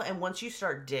available, and once you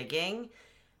start digging,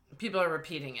 People are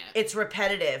repeating it. it's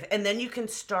repetitive, and then you can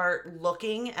start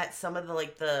looking at some of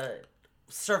the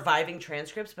surviving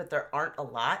transcripts, but there aren't a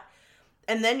lot.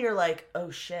 And then you're oh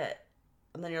shit.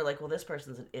 And then you're well, this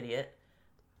person's an idiot.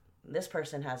 This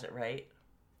person has it right.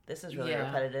 This is really Yeah.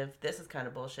 repetitive. This is kind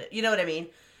of bullshit. You know what I mean?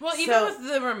 Well, even So- with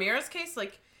the Ramirez case,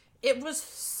 it was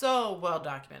so well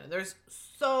documented. There's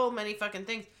so many fucking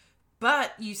things.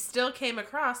 But you still came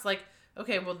across,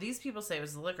 okay, well, these people say it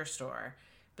was the liquor store.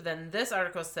 But then this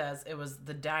article says it was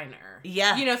the diner.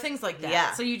 Yeah. Things like that.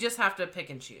 Yeah. So you just have to pick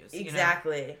and choose.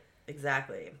 Exactly.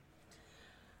 Exactly.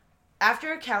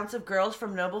 After accounts of girls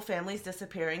from noble families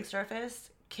disappearing surfaced,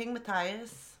 King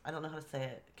Matthias, I don't know how to say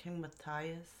it, King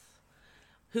Matthias,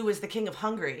 who was the king of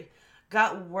Hungary,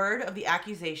 got word of the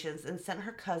accusations and sent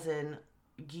her cousin,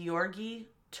 Georgi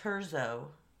Turzo,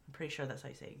 I'm pretty sure that's how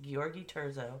you say it. Georgi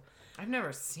Turzo. I've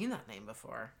never seen that name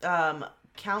before.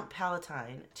 Count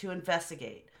Palatine to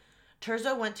investigate.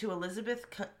 Turzo went to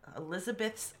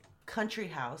Elizabeth's country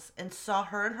house and saw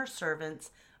her and her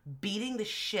servants beating the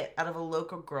shit out of a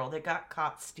local girl that got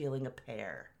caught stealing a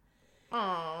pear.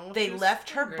 Oh, They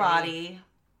left her body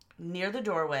near the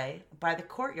doorway by the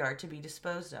courtyard to be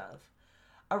disposed of.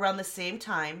 Around the same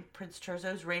time, Prince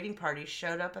Turzo's raiding party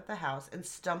showed up at the house and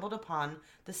stumbled upon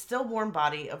the still warm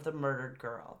body of the murdered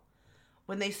girl.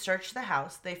 When they searched the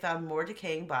house, they found more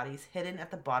decaying bodies hidden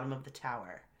at the bottom of the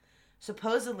tower.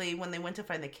 Supposedly, when they went to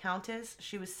find the Countess,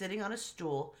 she was sitting on a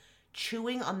stool,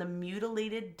 chewing on the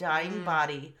mutilated, dying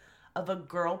body of a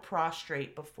girl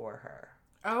prostrate before her.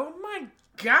 Oh my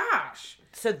gosh.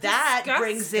 So that Disgusting.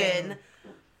 brings in...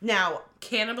 Now,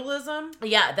 Cannibalism?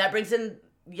 that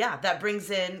brings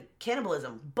in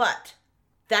cannibalism. But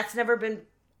that's never been...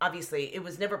 Obviously, it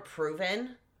was never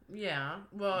proven. Yeah.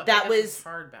 Well, That I guess was- it's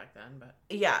hard back then, but...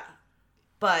 Yeah.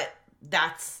 But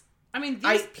that's... I mean,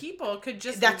 these people could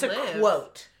just That's live. a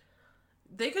quote.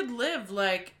 They could live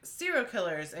like serial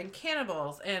killers and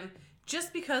cannibals, and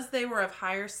just because they were of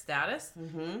higher status,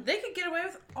 they could get away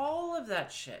with all of that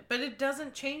shit. But it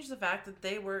doesn't change the fact that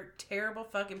they were terrible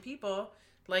fucking people,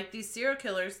 like these serial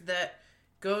killers that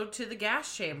go to the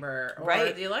gas chamber or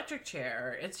Right. the electric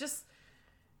chair. It's just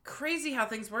crazy how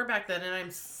things were back then, and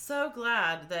I'm so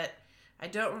glad that I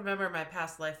don't remember my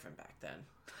past life from back then.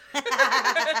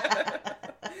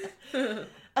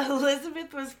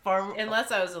 Elizabeth was far...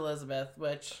 Unless I was Elizabeth,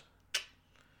 which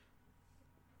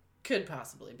could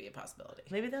possibly be a possibility.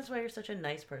 Maybe that's why you're such a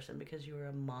nice person, because you were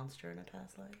a monster in a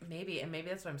past life. Maybe, and maybe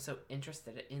that's why I'm so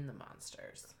interested in the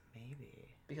monsters. Maybe.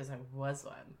 Because I was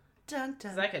one. Dun,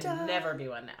 dun, Because I could dun. never be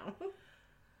one now.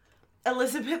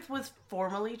 Elizabeth was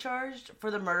formally charged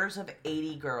for the murders of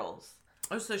 80 girls.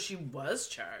 Oh, so she was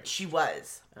charged. She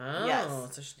was. Oh,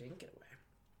 Yes. so she didn't get away.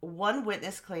 One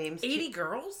witness claims... 80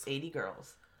 girls? 80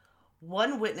 girls.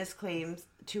 One witness claims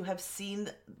to have seen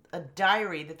a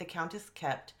diary that the Countess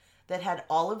kept that had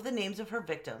all of the names of her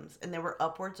victims, and there were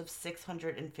upwards of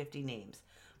 650 names.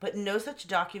 But no such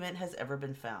document has ever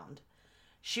been found.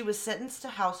 She was sentenced to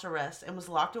house arrest and was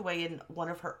locked away in one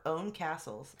of her own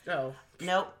castles. Oh.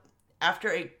 Nope.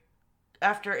 After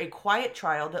a quiet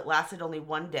trial that lasted only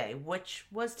one day, which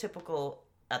was typical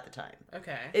at the time.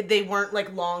 Okay. They weren't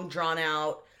like long drawn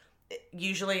out.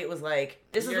 Usually it was like,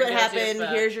 this is You're what guilty as happened, fuck.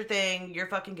 here's your thing, you're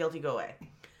fucking guilty, go away.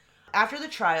 After the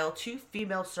trial, 2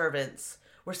 female servants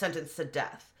were sentenced to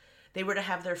death. They were to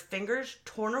have their fingers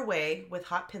torn away with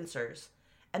hot pincers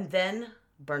and then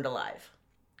burned alive.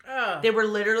 Oh. They were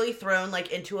literally thrown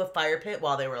like into a fire pit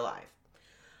while they were alive.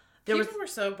 People were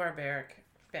so barbaric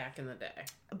back in the day.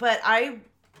 But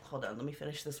hold on, let me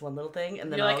finish this one little thing,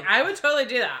 and then You're I'll... like, I would totally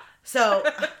do that. So,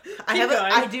 Keep going.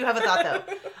 I do have a thought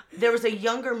though. There was a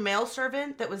younger male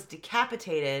servant that was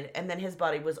decapitated, and then his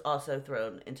body was also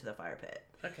thrown into the fire pit.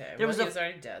 Okay, There well, was he was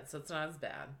already dead, so it's not as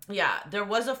bad. Yeah, there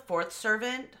was a 4th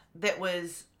servant that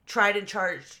was tried and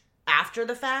charged after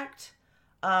the fact,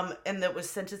 and that was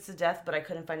sentenced to death, but I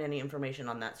couldn't find any information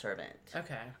on that servant.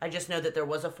 Okay. I just know that there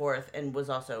was a 4th and was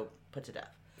also put to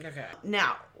death. Okay.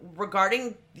 Now,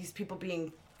 regarding these people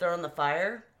being thrown in the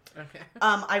fire, Okay.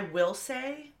 I will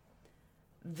say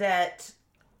that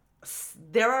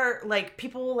there are like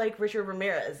people like Richard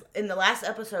Ramirez in the last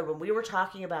episode when we were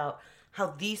talking about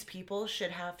how these people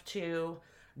should have to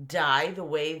die the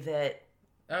way that,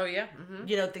 Oh, yeah. Mm-hmm.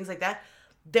 you know, things like that.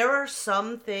 There are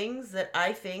some things that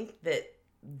I think that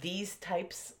these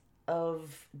types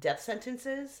of death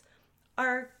sentences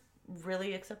are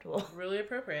really acceptable. Really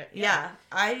appropriate. Yeah,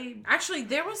 Actually,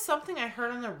 there was something I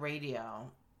heard on the radio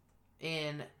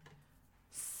in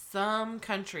some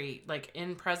country, like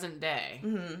in present day,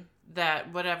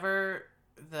 that whatever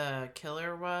the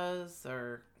killer was,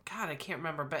 or God, I can't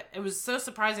remember, but it was so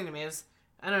surprising to me. It was,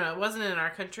 I don't know, it wasn't in our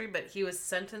country, but he was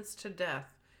sentenced to death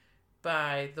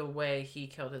by the way he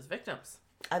killed his victims.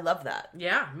 I love that.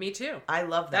 Yeah, me too. I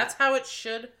love that. That's how it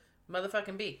should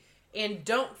motherfucking be. And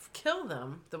don't kill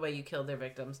them the way you killed their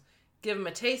victims. Give them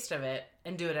a taste of it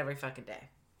and do it every fucking day.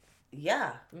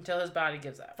 Yeah. Until his body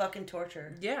gives up. Fucking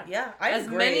torture. Yeah. Yeah, I as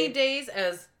agree. many days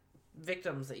as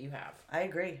victims that you have. I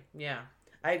agree. Yeah.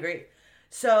 I agree.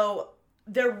 So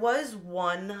there was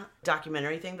one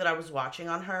documentary thing that I was watching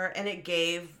on her, and it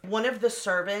gave one of the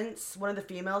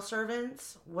female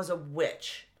servants was a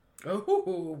witch.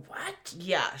 Oh, what?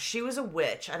 Yeah, she was a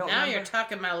witch. I don't Now remember. you're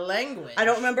talking my language. I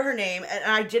don't remember her name, and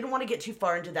I didn't want to get too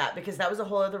far into that because that was a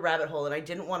whole other rabbit hole, and I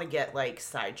didn't want to get like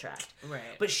sidetracked. Right.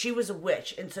 But she was a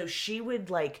witch, and so she would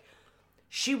like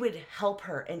she would help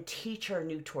her and teach her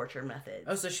new torture methods.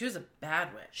 Oh, so she was a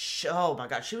bad witch. Oh my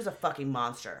god, she was a fucking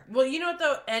monster. Well, you know what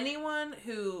though? Anyone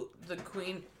who the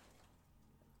queen...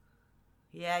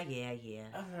 Yeah.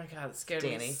 Oh my god, it scared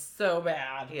Danny. me so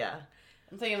bad. Yeah.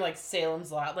 I'm thinking like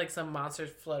Salem's Lot, like some monsters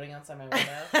floating outside my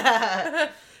window.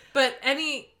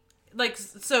 But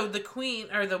so the queen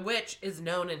or the witch is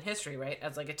known in history, right,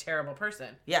 as like a terrible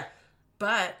person. Yeah.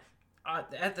 But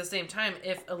at the same time,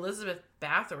 if Elizabeth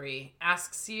Bathory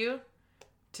asks you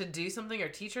to do something or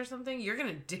teach her something, you're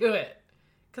going to do it.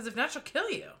 Because if not, she'll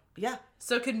kill you. Yeah.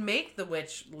 So it could make the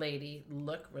witch lady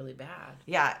look really bad.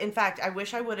 Yeah. In fact, I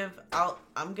wish I would have.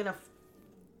 I'm gonna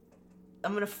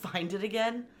find it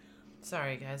again.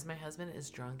 Sorry, guys. My husband is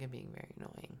drunk and being very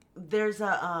annoying.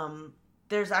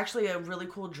 There's actually a really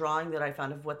cool drawing that I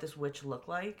found of what this witch looked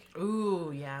like.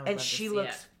 Ooh, yeah. I would And love to she see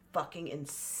looks it. fucking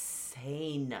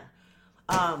insane.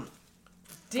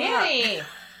 Danny!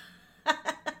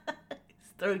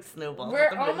 He's throwing snowballs We're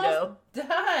at the window. almost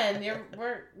done.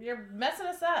 You're messing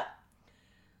us up.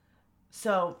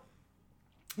 So,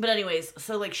 but anyways,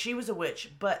 so like she was a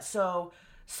witch, but so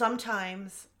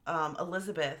sometimes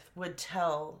Elizabeth would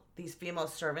tell these female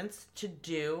servants to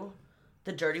do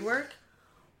the dirty work,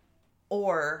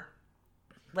 or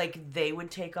like they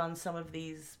would take on some of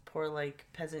these poor like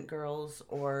peasant girls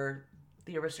or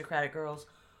the aristocratic girls,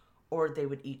 or they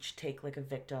would each take like a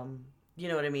victim. You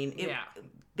know what I mean? Yeah.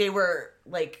 They were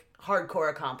like hardcore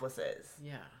accomplices.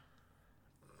 Yeah.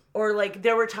 Or like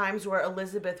there were times where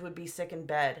Elizabeth would be sick in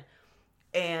bed,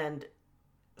 and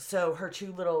so her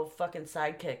two little fucking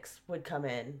sidekicks would come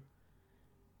in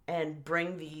and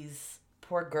bring these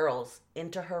poor girls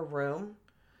into her room.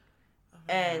 Oh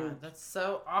my And God, that's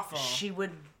so awful. she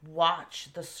would watch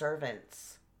the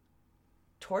servants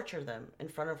torture them in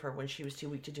front of her when she was too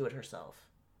weak to do it herself.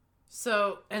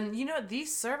 So, and you know,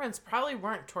 these servants probably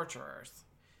weren't torturers,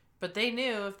 but they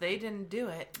knew if they didn't do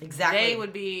it, Exactly. they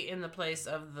would be in the place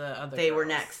of the other They were girls.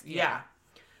 next. Yeah.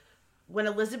 When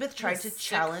Elizabeth tried to sick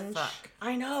challenge, fuck.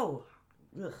 I know.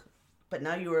 Ugh. But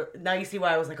now you see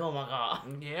why I was like, oh my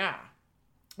god. Yeah.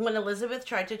 When Elizabeth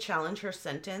tried to challenge her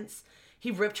sentence,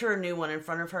 he ripped her a new one in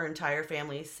front of her entire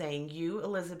family, saying, "You,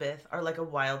 Elizabeth, are like a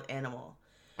wild animal.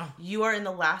 Oh. You are in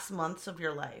the last months of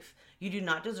your life. You do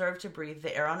not deserve to breathe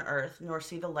the air on earth, nor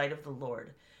see the light of the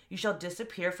Lord. You shall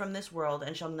disappear from this world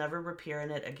and shall never reappear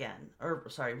in it again.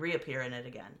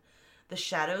 The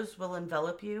shadows will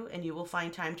envelop you, and you will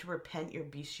find time to repent your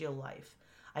bestial life.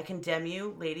 I condemn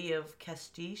you, Lady of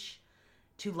Castile,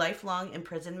 to lifelong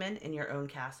imprisonment in your own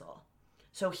castle."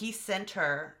 So he sent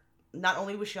her, not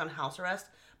only was she on house arrest,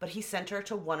 but he sent her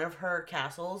to one of her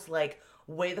castles, like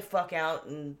way the fuck out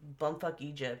in bumfuck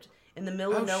Egypt, in the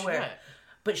middle of nowhere. Shit.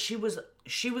 But she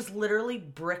was literally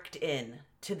bricked in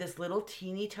to this little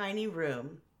teeny tiny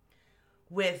room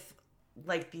with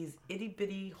like these itty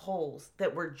bitty holes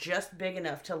that were just big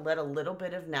enough to let a little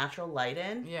bit of natural light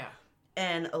in, Yeah.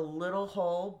 and a little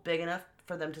hole big enough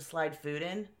for them to slide food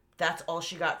in. That's all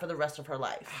she got for the rest of her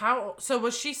life. So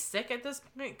was she sick at this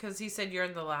point? Because he said you're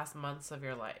in the last months of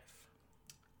your life.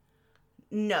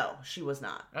 No, she was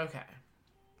not. Okay.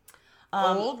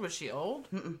 Old? Was she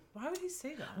old? Mm-mm. Why would he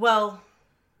say that? Well,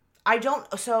 I don't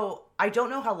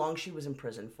know how long she was in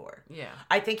prison for. Yeah.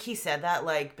 I think he said that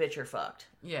like, bitch, you're fucked.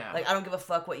 Yeah. Like, I don't give a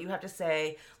fuck what you have to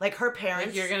say. Like, her parents...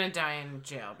 Like, you're gonna die in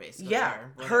jail, basically. Yeah.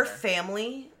 or Her whatever.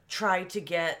 family tried to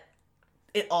get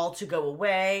it all to go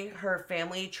away. Her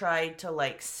family tried to,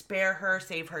 like, spare her,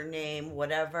 save her name,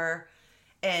 whatever.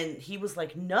 And he was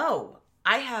like, no,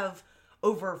 I have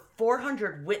over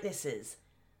 400 witnesses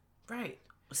Right.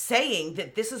 saying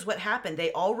that this is what happened.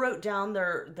 They all wrote down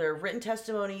their written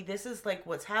testimony. This is, like,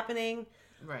 what's happening.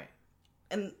 Right.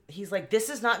 And he's like, this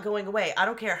is not going away. I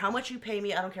don't care how much you pay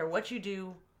me. I don't care what you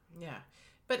do. Yeah.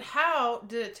 But how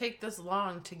did it take this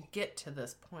long to get to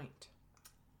this point?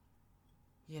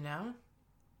 You know?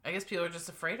 I guess people are just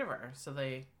afraid of her, so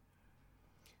they...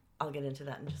 I'll get into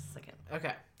that in just a second.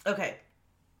 Okay. Okay.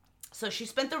 So she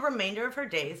spent the remainder of her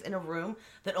days in a room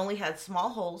that only had small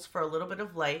holes for a little bit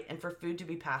of light and for food to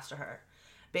be passed to her.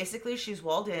 Basically, she's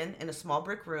walled in a small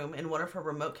brick room in one of her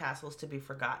remote castles to be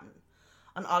forgotten.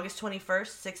 On August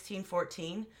 21st,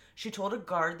 1614, she told a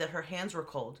guard that her hands were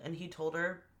cold, and he told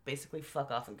her, basically,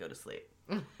 fuck off and go to sleep.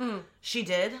 She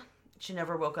did. She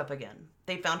never woke up again.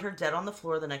 They found her dead on the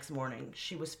floor the next morning.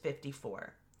 She was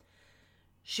 54.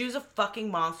 She was a fucking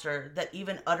monster that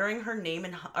even uttering her name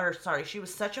she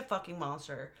was such a fucking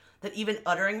monster that even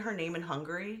uttering her name in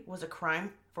Hungary was a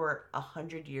crime for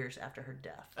 100 years after her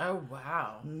death. Oh,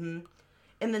 wow. In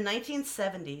the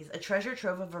 1970s, a treasure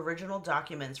trove of original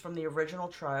documents from the original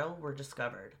trial were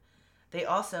discovered. They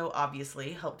also,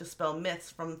 obviously, help dispel myths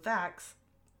from facts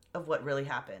of what really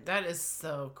happened. That is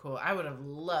so cool. I would have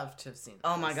loved to have seen this.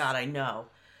 Oh my god, I know.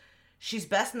 She's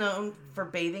best known for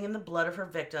bathing in the blood of her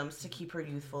victims to keep her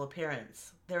youthful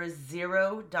appearance. There is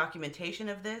zero documentation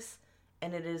of this,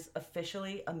 and it is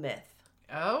officially a myth.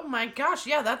 Oh my gosh,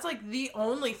 yeah, that's like the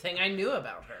only thing I knew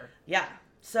about her. Yeah.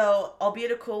 So,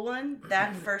 albeit a cool one,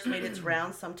 that first made its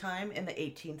rounds sometime in the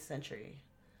 18th century.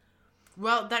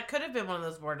 Well, that could have been one of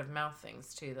those word of mouth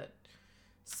things too that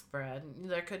spread.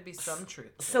 There could be some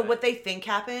truth to So it. what they think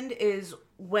happened is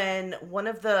when one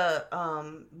of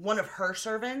her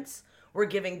servants were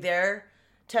giving their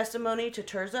testimony to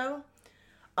Terzo,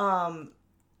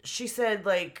 she said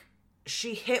like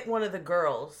she hit one of the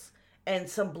girls and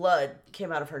some blood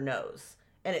came out of her nose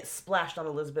and it splashed on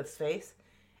Elizabeth's face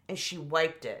and she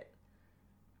wiped it.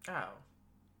 Oh.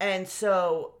 And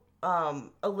so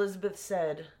Elizabeth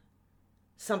said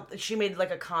something, she made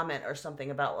like a comment or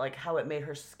something about like how it made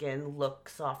her skin look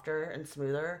softer and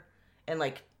smoother and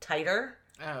like tighter.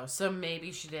 Oh, so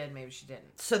maybe she did, maybe she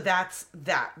didn't. So that's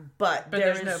that. But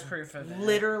there's no proof of it.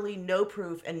 Literally no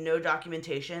proof and no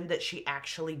documentation that she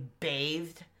actually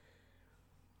bathed,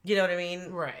 you know what I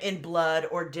mean? Right. In blood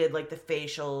or did like the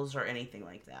facials or anything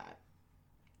like that.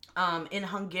 In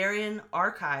Hungarian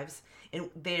archives,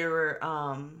 there were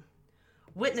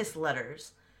witness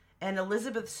letters. And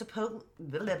Elizabeth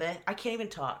I can't even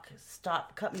talk.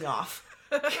 Stop. Cut me off.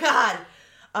 God.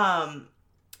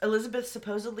 Elizabeth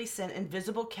supposedly sent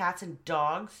invisible cats and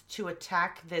dogs to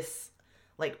attack this,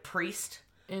 like, priest.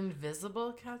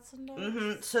 Invisible cats and dogs?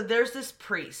 Mm-hmm. So there's this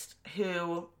priest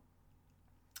who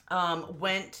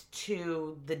went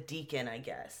to the deacon, I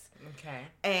guess. Okay.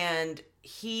 And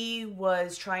he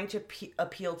was trying to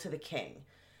appeal to the king.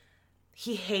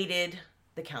 He hated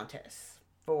the countess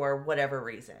for whatever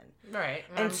reason. Right.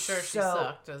 And I'm sure she so-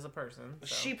 sucked as a person. So.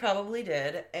 She probably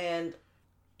did. And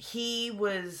he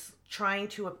was trying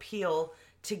to appeal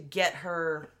to get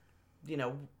her, you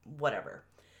know, whatever.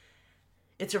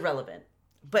 It's irrelevant.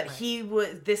 But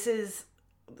Right.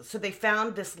 So they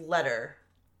found this letter,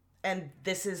 and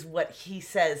this is what he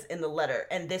says in the letter.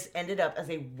 And this ended up as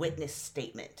a witness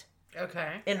statement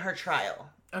Okay. in her trial,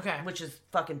 Okay. which is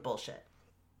fucking bullshit.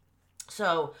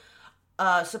 So,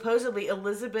 supposedly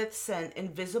Elizabeth sent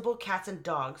invisible cats and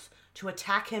dogs to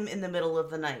attack him in the middle of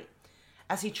the night.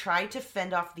 As he tried to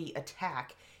fend off the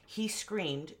attack, he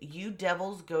screamed, "You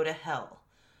devils go to hell."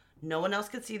 No one else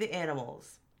could see the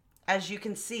animals. As you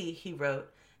can see, he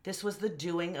wrote, this was the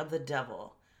doing of the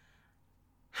devil.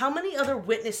 How many other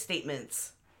witness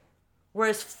statements were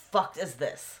as fucked as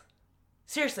this?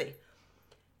 Seriously.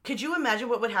 Could you imagine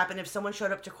what would happen if someone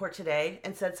showed up to court today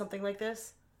and said something like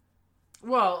this?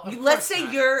 Well, of Let's course say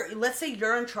not.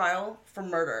 you're on trial for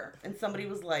murder and somebody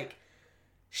was like,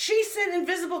 she sent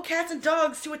invisible cats and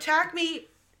dogs to attack me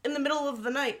in the middle of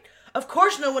the night. Of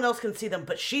course no one else can see them,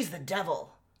 but she's the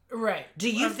devil. Right. Do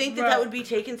you think that would be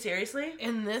taken seriously?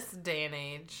 in this day and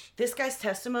age? This guy's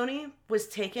testimony was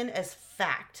taken as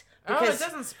fact. Oh, it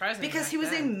doesn't surprise me. Because back he was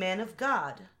a then. man of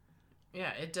God.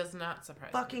 Yeah, it does not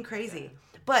surprise Fucking me. crazy.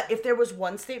 But if there was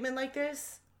one statement like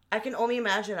this, I can only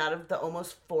imagine out of the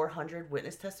almost 400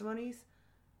 witness testimonies,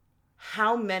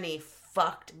 how many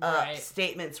fucked up Right.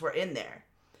 statements were in there.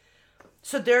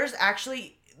 So there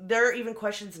are even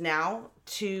questions now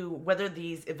to whether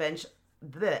these events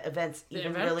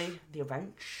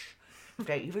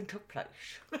they even took place.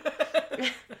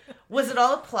 Was it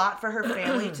all a plot for her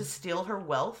family to steal her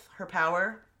wealth, her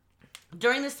power?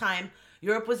 During this time,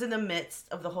 Europe was in the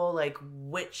midst of the whole like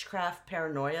witchcraft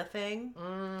paranoia thing.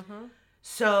 Mm-hmm.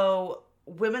 So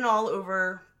women all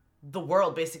over the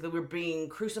world basically were being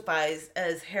crucified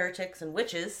as heretics and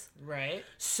witches. Right.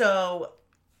 So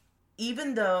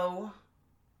even though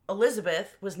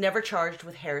Elizabeth was never charged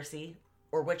with heresy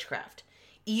or witchcraft,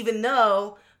 even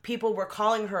though people were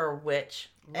calling her a witch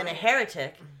and a Right.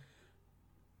 heretic,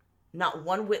 not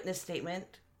one witness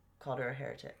statement called her a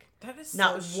heretic. That is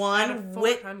Not so one out of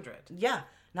wit- 400. Yeah,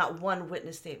 not one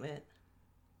witness statement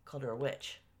called her a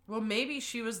witch. Well, maybe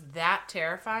she was that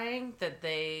terrifying that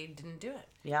they didn't do it.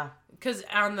 Yeah. Because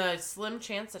on the slim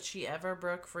chance that she ever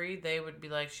broke free, they would be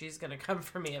like, she's going to come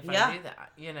for me if Yeah. I do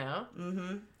that, you know?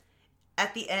 Mm-hmm.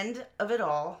 At the end of it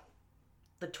all,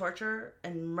 the torture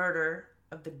and murder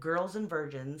of the girls and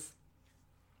virgins,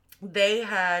 they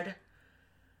had...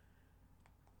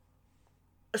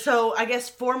 So, I guess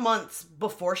 4 months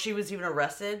before she was even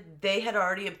arrested, they had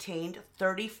already obtained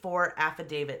 34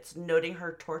 affidavits noting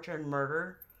her torture and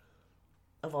murder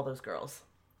of all those girls.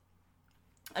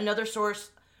 Another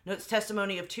source notes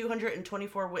testimony of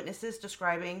 224 witnesses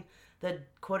describing the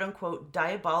quote-unquote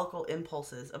diabolical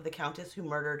impulses of the countess who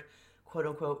murdered quote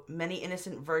unquote, many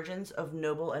innocent virgins of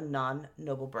noble and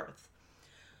non-noble birth.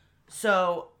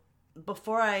 So,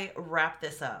 before I wrap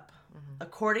this up,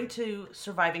 according to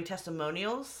surviving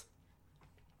testimonials,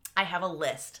 I have a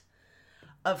list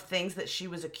of things that she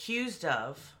was accused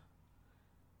of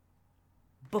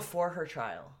before her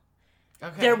trial.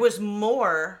 Okay. There was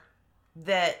more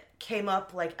that came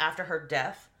up like after her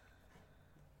death.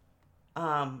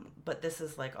 But this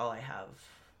is like all I have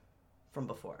from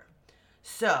before.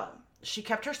 So, she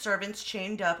kept her servants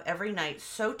chained up every night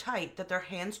so tight that their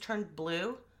hands turned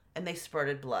blue and they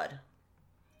spurted blood.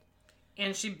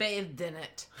 And she bathed in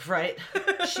it. Right?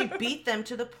 She beat them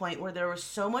to the point where there was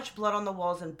so much blood on the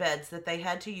walls and beds that they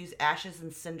had to use ashes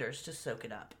and cinders to soak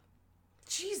it up.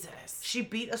 Jesus. She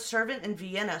beat a servant in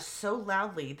Vienna so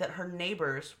loudly that her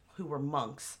neighbors, who were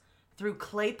monks, threw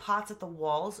clay pots at the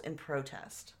walls in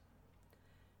protest.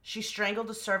 She strangled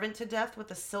a servant to death with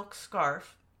a silk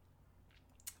scarf,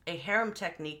 a harem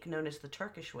technique known as the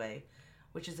Turkish way,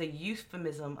 which is a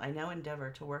euphemism I now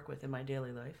endeavor to work with in my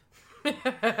daily life.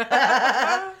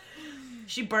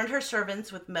 She burned her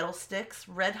servants with metal sticks,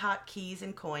 red-hot keys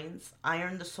and coins,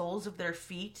 ironed the soles of their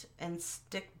feet, and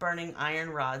stick-burning iron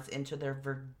rods into their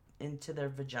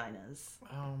vaginas.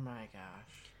 Oh my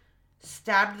gosh.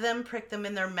 Stabbed them, pricked them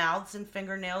in their mouths and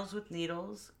fingernails with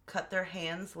needles, cut their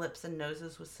hands, lips, and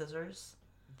noses with scissors.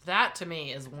 That to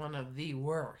me is one of the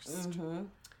worst. Mm-hmm.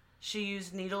 She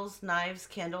used needles, knives,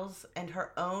 candles, and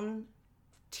her own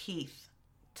teeth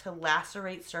to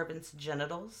lacerate servants'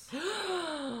 genitals.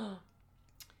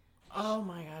 Oh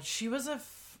my god, she was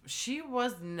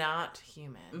not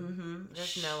human. Mm-hmm.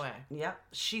 There's no way. Yep.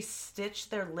 She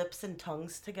stitched their lips and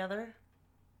tongues together.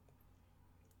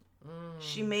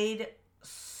 She made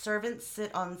servants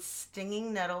sit on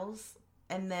stinging nettles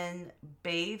and then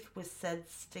bathe with said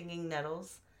stinging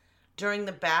nettles. During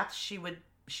the bath,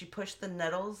 she pushed the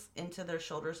nettles into their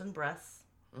shoulders and breasts.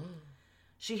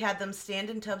 She had them stand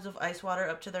in tubs of ice water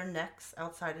up to their necks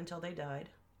outside until they died.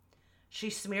 She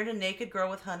smeared a naked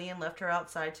girl with honey and left her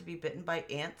outside to be bitten by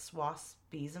ants, wasps,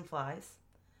 bees, and flies.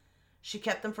 She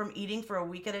kept them from eating for a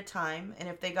week at a time, and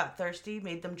if they got thirsty,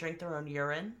 made them drink their own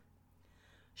urine.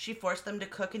 She forced them to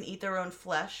cook and eat their own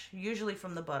flesh, usually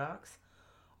from the buttocks,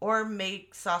 or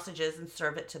make sausages and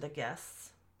serve it to the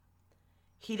guests.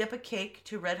 Heat up a cake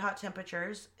to red-hot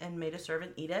temperatures and made a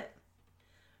servant eat it.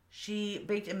 She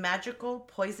baked a magical,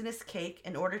 poisonous cake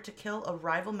in order to kill a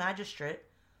rival magistrate,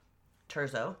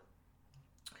 Terzo,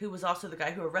 who was also the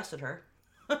guy who arrested her.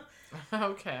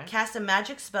 Okay. Cast a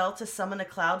magic spell to summon a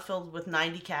cloud filled with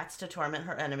 90 cats to torment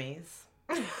her enemies.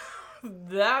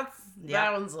 That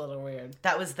one's a little weird.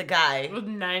 That was the guy. With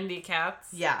 90 cats?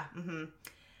 Yeah. Mm-hmm.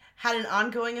 Had an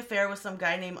ongoing affair with some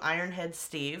guy named Ironhead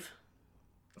Steve.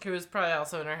 Who was probably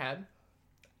also in her head.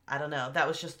 I don't know. That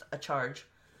was just a charge.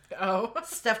 Oh.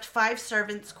 Stuffed 5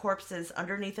 servants' corpses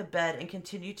underneath a bed and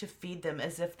continued to feed them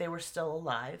as if they were still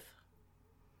alive.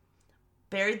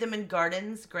 Buried them in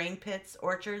gardens, grain pits,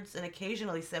 orchards, and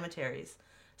occasionally cemeteries.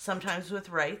 Sometimes with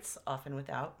rites, often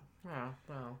without. Oh,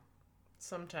 well.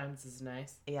 Sometimes is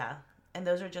nice. Yeah. And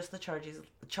those are just the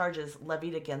charges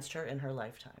levied against her in her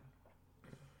lifetime.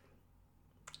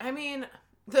 I mean,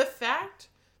 the fact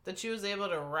that she was able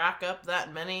to rack up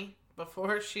that many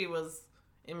before she was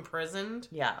imprisoned,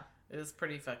 Yeah. is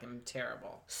pretty fucking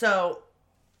terrible. So,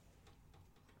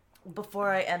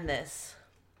 before I end this,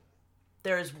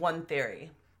 there is one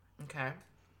theory. Okay.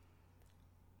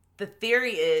 The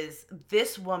theory is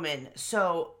this woman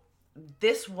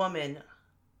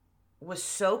was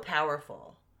so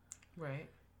powerful. Right.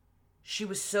 She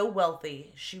was so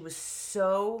wealthy. She was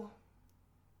so...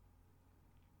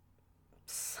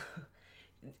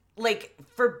 like,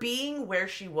 for being where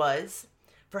she was,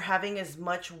 for having as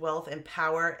much wealth and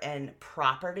power and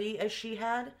property as she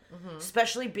had,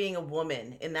 especially being a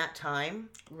woman in that time,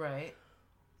 Right.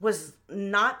 was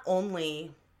not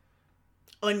only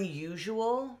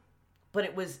unusual, but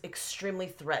it was extremely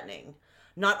threatening.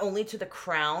 Not only to the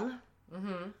crown,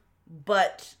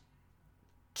 but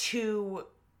to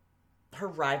her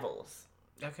rivals.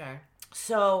 Okay.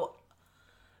 So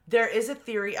there is a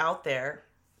theory out there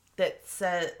that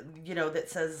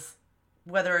says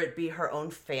whether it be her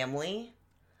own family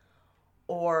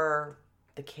or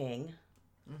the king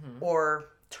or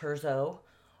Terzo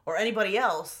or anybody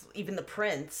else, even the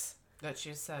prince, That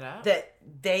she set up? that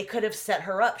they could have set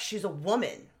her up. She's a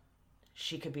woman.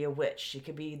 She could be a witch. She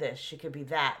could be this. She could be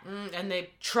that. And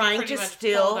they Trying pretty to much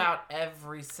steal pulled out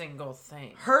every single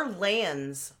thing. her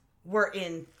lands were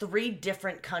in 3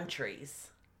 different countries.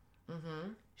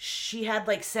 She had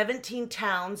like 17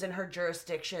 towns in her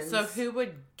jurisdiction. So who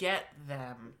would get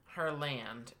them her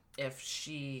land if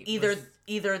she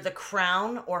either the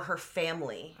crown or her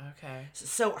family. Okay.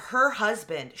 So her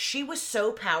husband, she was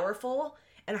so powerful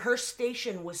and her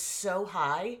station was so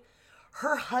high,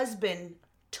 her husband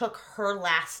took her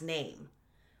last name.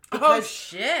 Oh,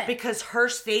 shit. Because her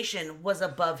station was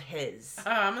above his.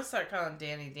 Oh, I'm going to start calling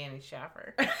Danny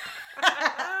Schaffer.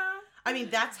 I mean,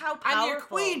 that's how powerful. I'm your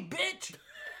queen, bitch.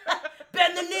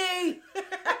 Bend the knee.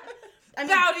 I mean,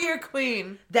 bow to your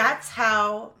queen. That's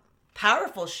how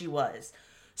powerful she was.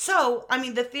 So, I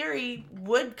mean, the theory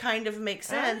would kind of make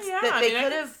sense that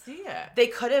they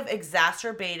could have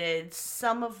exacerbated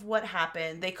some of what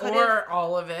happened. They could have,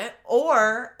 all of it.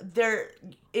 Or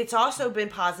it's also been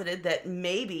posited that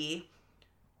maybe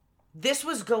this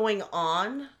was going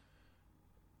on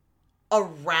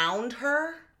around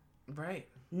her, right?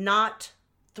 Not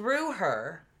through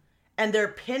her. And they're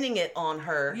pinning it on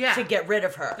her to get rid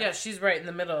of her. Yeah, she's right in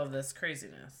the middle of this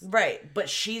craziness. Right, but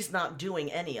she's not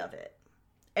doing any of it.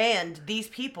 And these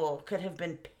people could have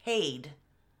been paid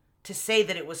to say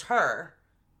that it was her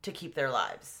to keep their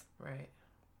lives. Right.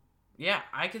 Yeah,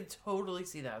 I could totally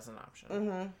see that as an option.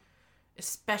 Mm-hmm.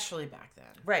 Especially back then.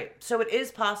 Right, so it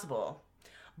is possible.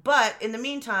 But in the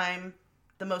meantime,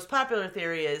 the most popular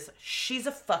theory is she's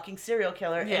a fucking serial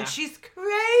killer and she's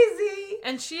crazy.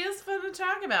 And she is fun to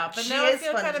talk about. But she now I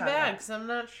feel kind of bad because I'm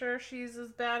not sure she's as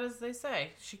bad as they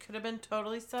say. She could have been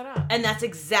totally set up. And that's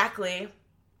exactly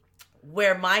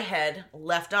where my head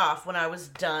left off when I was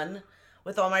done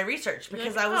with all my research.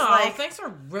 Because I was like... thanks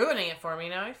for ruining it for me.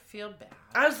 Now I feel bad.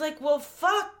 I was like, well,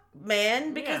 fuck,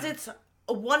 man. Because it's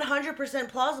 100%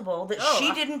 plausible that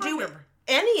she didn't do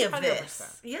any of 100%.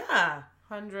 This. Yeah.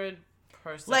 100%.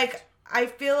 Like, I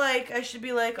feel like I should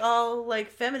be like, all like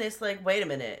feminist, like, wait a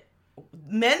minute.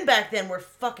 Men back then were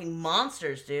fucking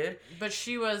monsters, dude. But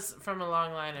she was from a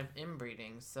long line of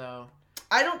inbreeding, so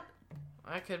I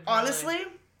could honestly,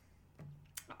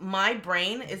 my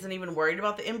brain isn't even worried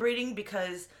about the inbreeding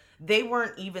because they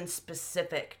weren't even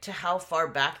specific to how far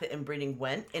back the inbreeding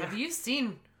went. Have you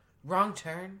seen Wrong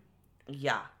Turn?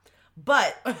 Yeah.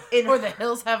 But or The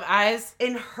Hills Have Eyes?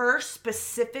 In her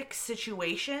specific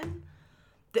situation,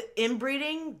 the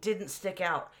inbreeding didn't stick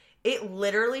out. It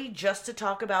literally, just to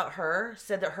talk about her,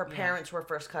 said that her parents were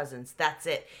first cousins. That's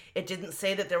it. It didn't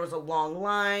say that there was a long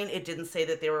line. It didn't say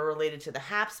that they were related to the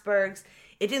Habsburgs.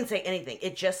 It didn't say anything.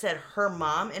 It just said her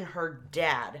mom and her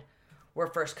dad were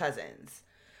first cousins.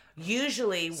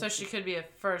 Usually... So she could be a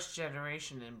first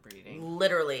generation inbreeding.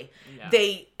 Literally.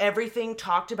 Yeah. Everything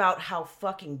talked about how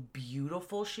fucking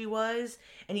beautiful she was.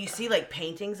 And you see, like,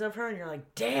 paintings of her and you're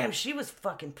like, damn, she was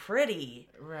fucking pretty.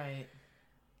 Right.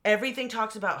 Everything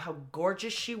talks about how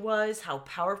gorgeous she was, how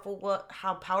powerful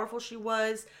she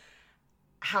was,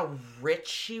 how rich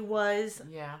she was.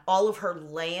 Yeah. All of her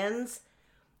lands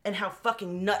and how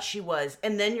fucking nuts she was.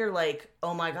 And then you're like,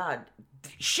 oh my God,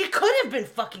 she could have been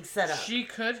fucking set up. She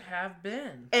could have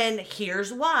been. And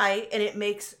here's why, and it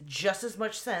makes just as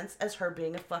much sense as her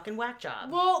being a fucking whack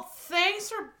job. Well,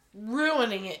 thanks for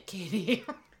ruining it, Katie.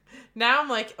 Now I'm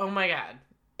like, oh my God.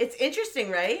 It's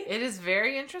interesting, right? It is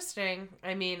very interesting.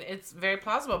 I mean, it's very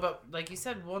plausible, but like you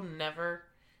said, we'll never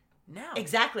know.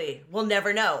 Exactly. We'll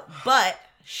never know. But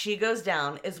she goes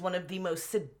down as one of the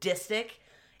most sadistic,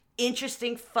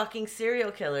 interesting fucking serial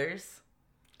killers.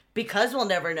 Because we'll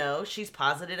never know, she's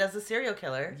posited as a serial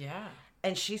killer. Yeah.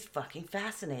 And she's fucking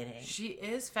fascinating. She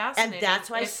is fascinating. And that's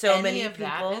why so many people...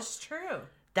 that is true.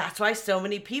 That's why so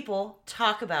many people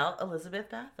talk about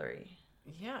Elizabeth Bathory.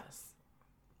 Yes.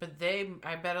 But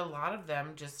I bet a lot of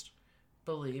them just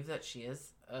believe that she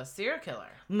is a serial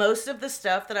killer. Most of the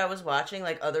stuff that I was watching,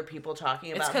 like other people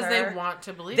talking about her. It's because they want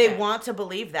to believe They want to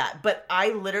believe that. But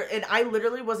I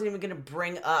literally wasn't even going to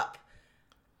bring up,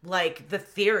 like, the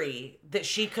theory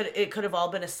that it could have all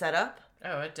been a setup.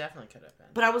 Oh, it definitely could have been.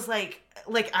 But I was like,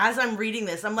 as I'm reading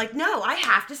this, I'm like, no, I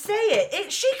have to say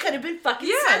it. She could have been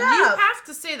fucking set up. Yeah, you have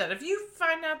to say that. If you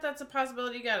find out that's a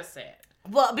possibility, you gotta say it.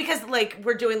 Well, because, like,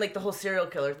 we're doing, like, the whole serial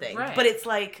killer thing. Right. But it's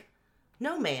like,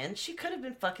 no, man, she could have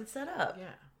been fucking set up. Yeah.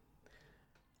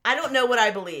 I don't know what I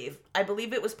believe. I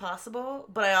believe it was possible,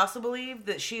 but I also believe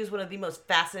that she is one of the most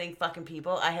fascinating fucking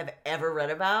people I have ever read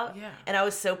about. Yeah. And I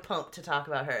was so pumped to talk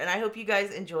about her. And I hope you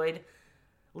guys enjoyed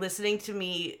listening to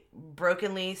me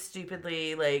brokenly,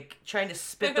 stupidly, like, trying to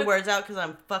spit the words out because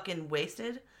I'm fucking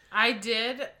wasted. I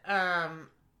did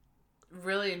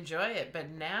really enjoy it, but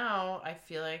now I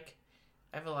feel like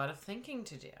I have a lot of thinking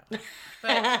to do.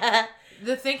 But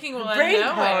the thinking will end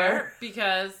nowhere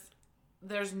because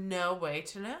there's no way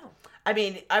to know. I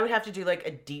mean, I would have to do, like,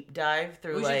 a deep dive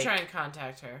through, we should try and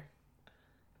contact her.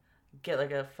 Get,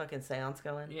 like, a fucking seance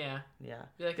going? Yeah. Yeah.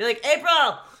 Be like,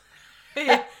 April!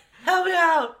 Help me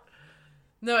out!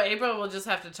 No, April will just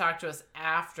have to talk to us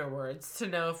afterwards to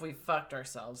know if we fucked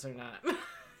ourselves or not.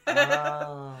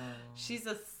 Oh. She's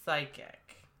a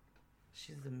psychic.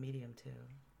 She's a medium too.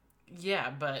 Yeah,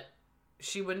 but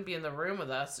she wouldn't be in the room with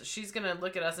us. She's gonna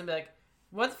look at us and be like,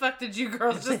 "What the fuck did you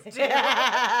girls just do? You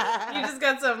just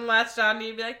got something latched on to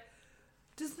you." Be like,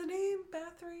 "Does the name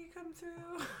Bathory come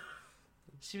through?"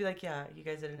 She'd be like, "Yeah, you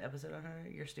guys did an episode on her.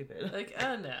 You're stupid." Like,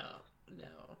 oh no.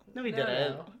 No, we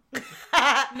didn't.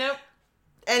 No. Nope.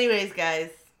 Anyways, guys,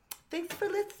 thanks for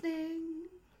listening.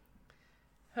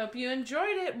 Hope you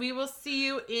enjoyed it. We will see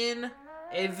you in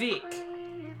a week.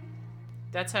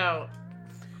 That's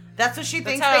what she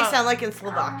thinks They sound like in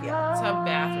Slovakia. That's how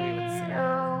Bathory would say.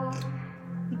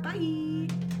 Bye.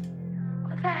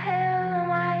 What the hell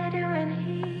am I doing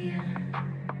here?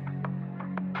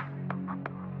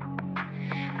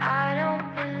 I don't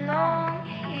belong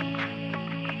here.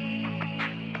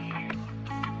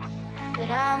 But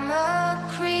I'm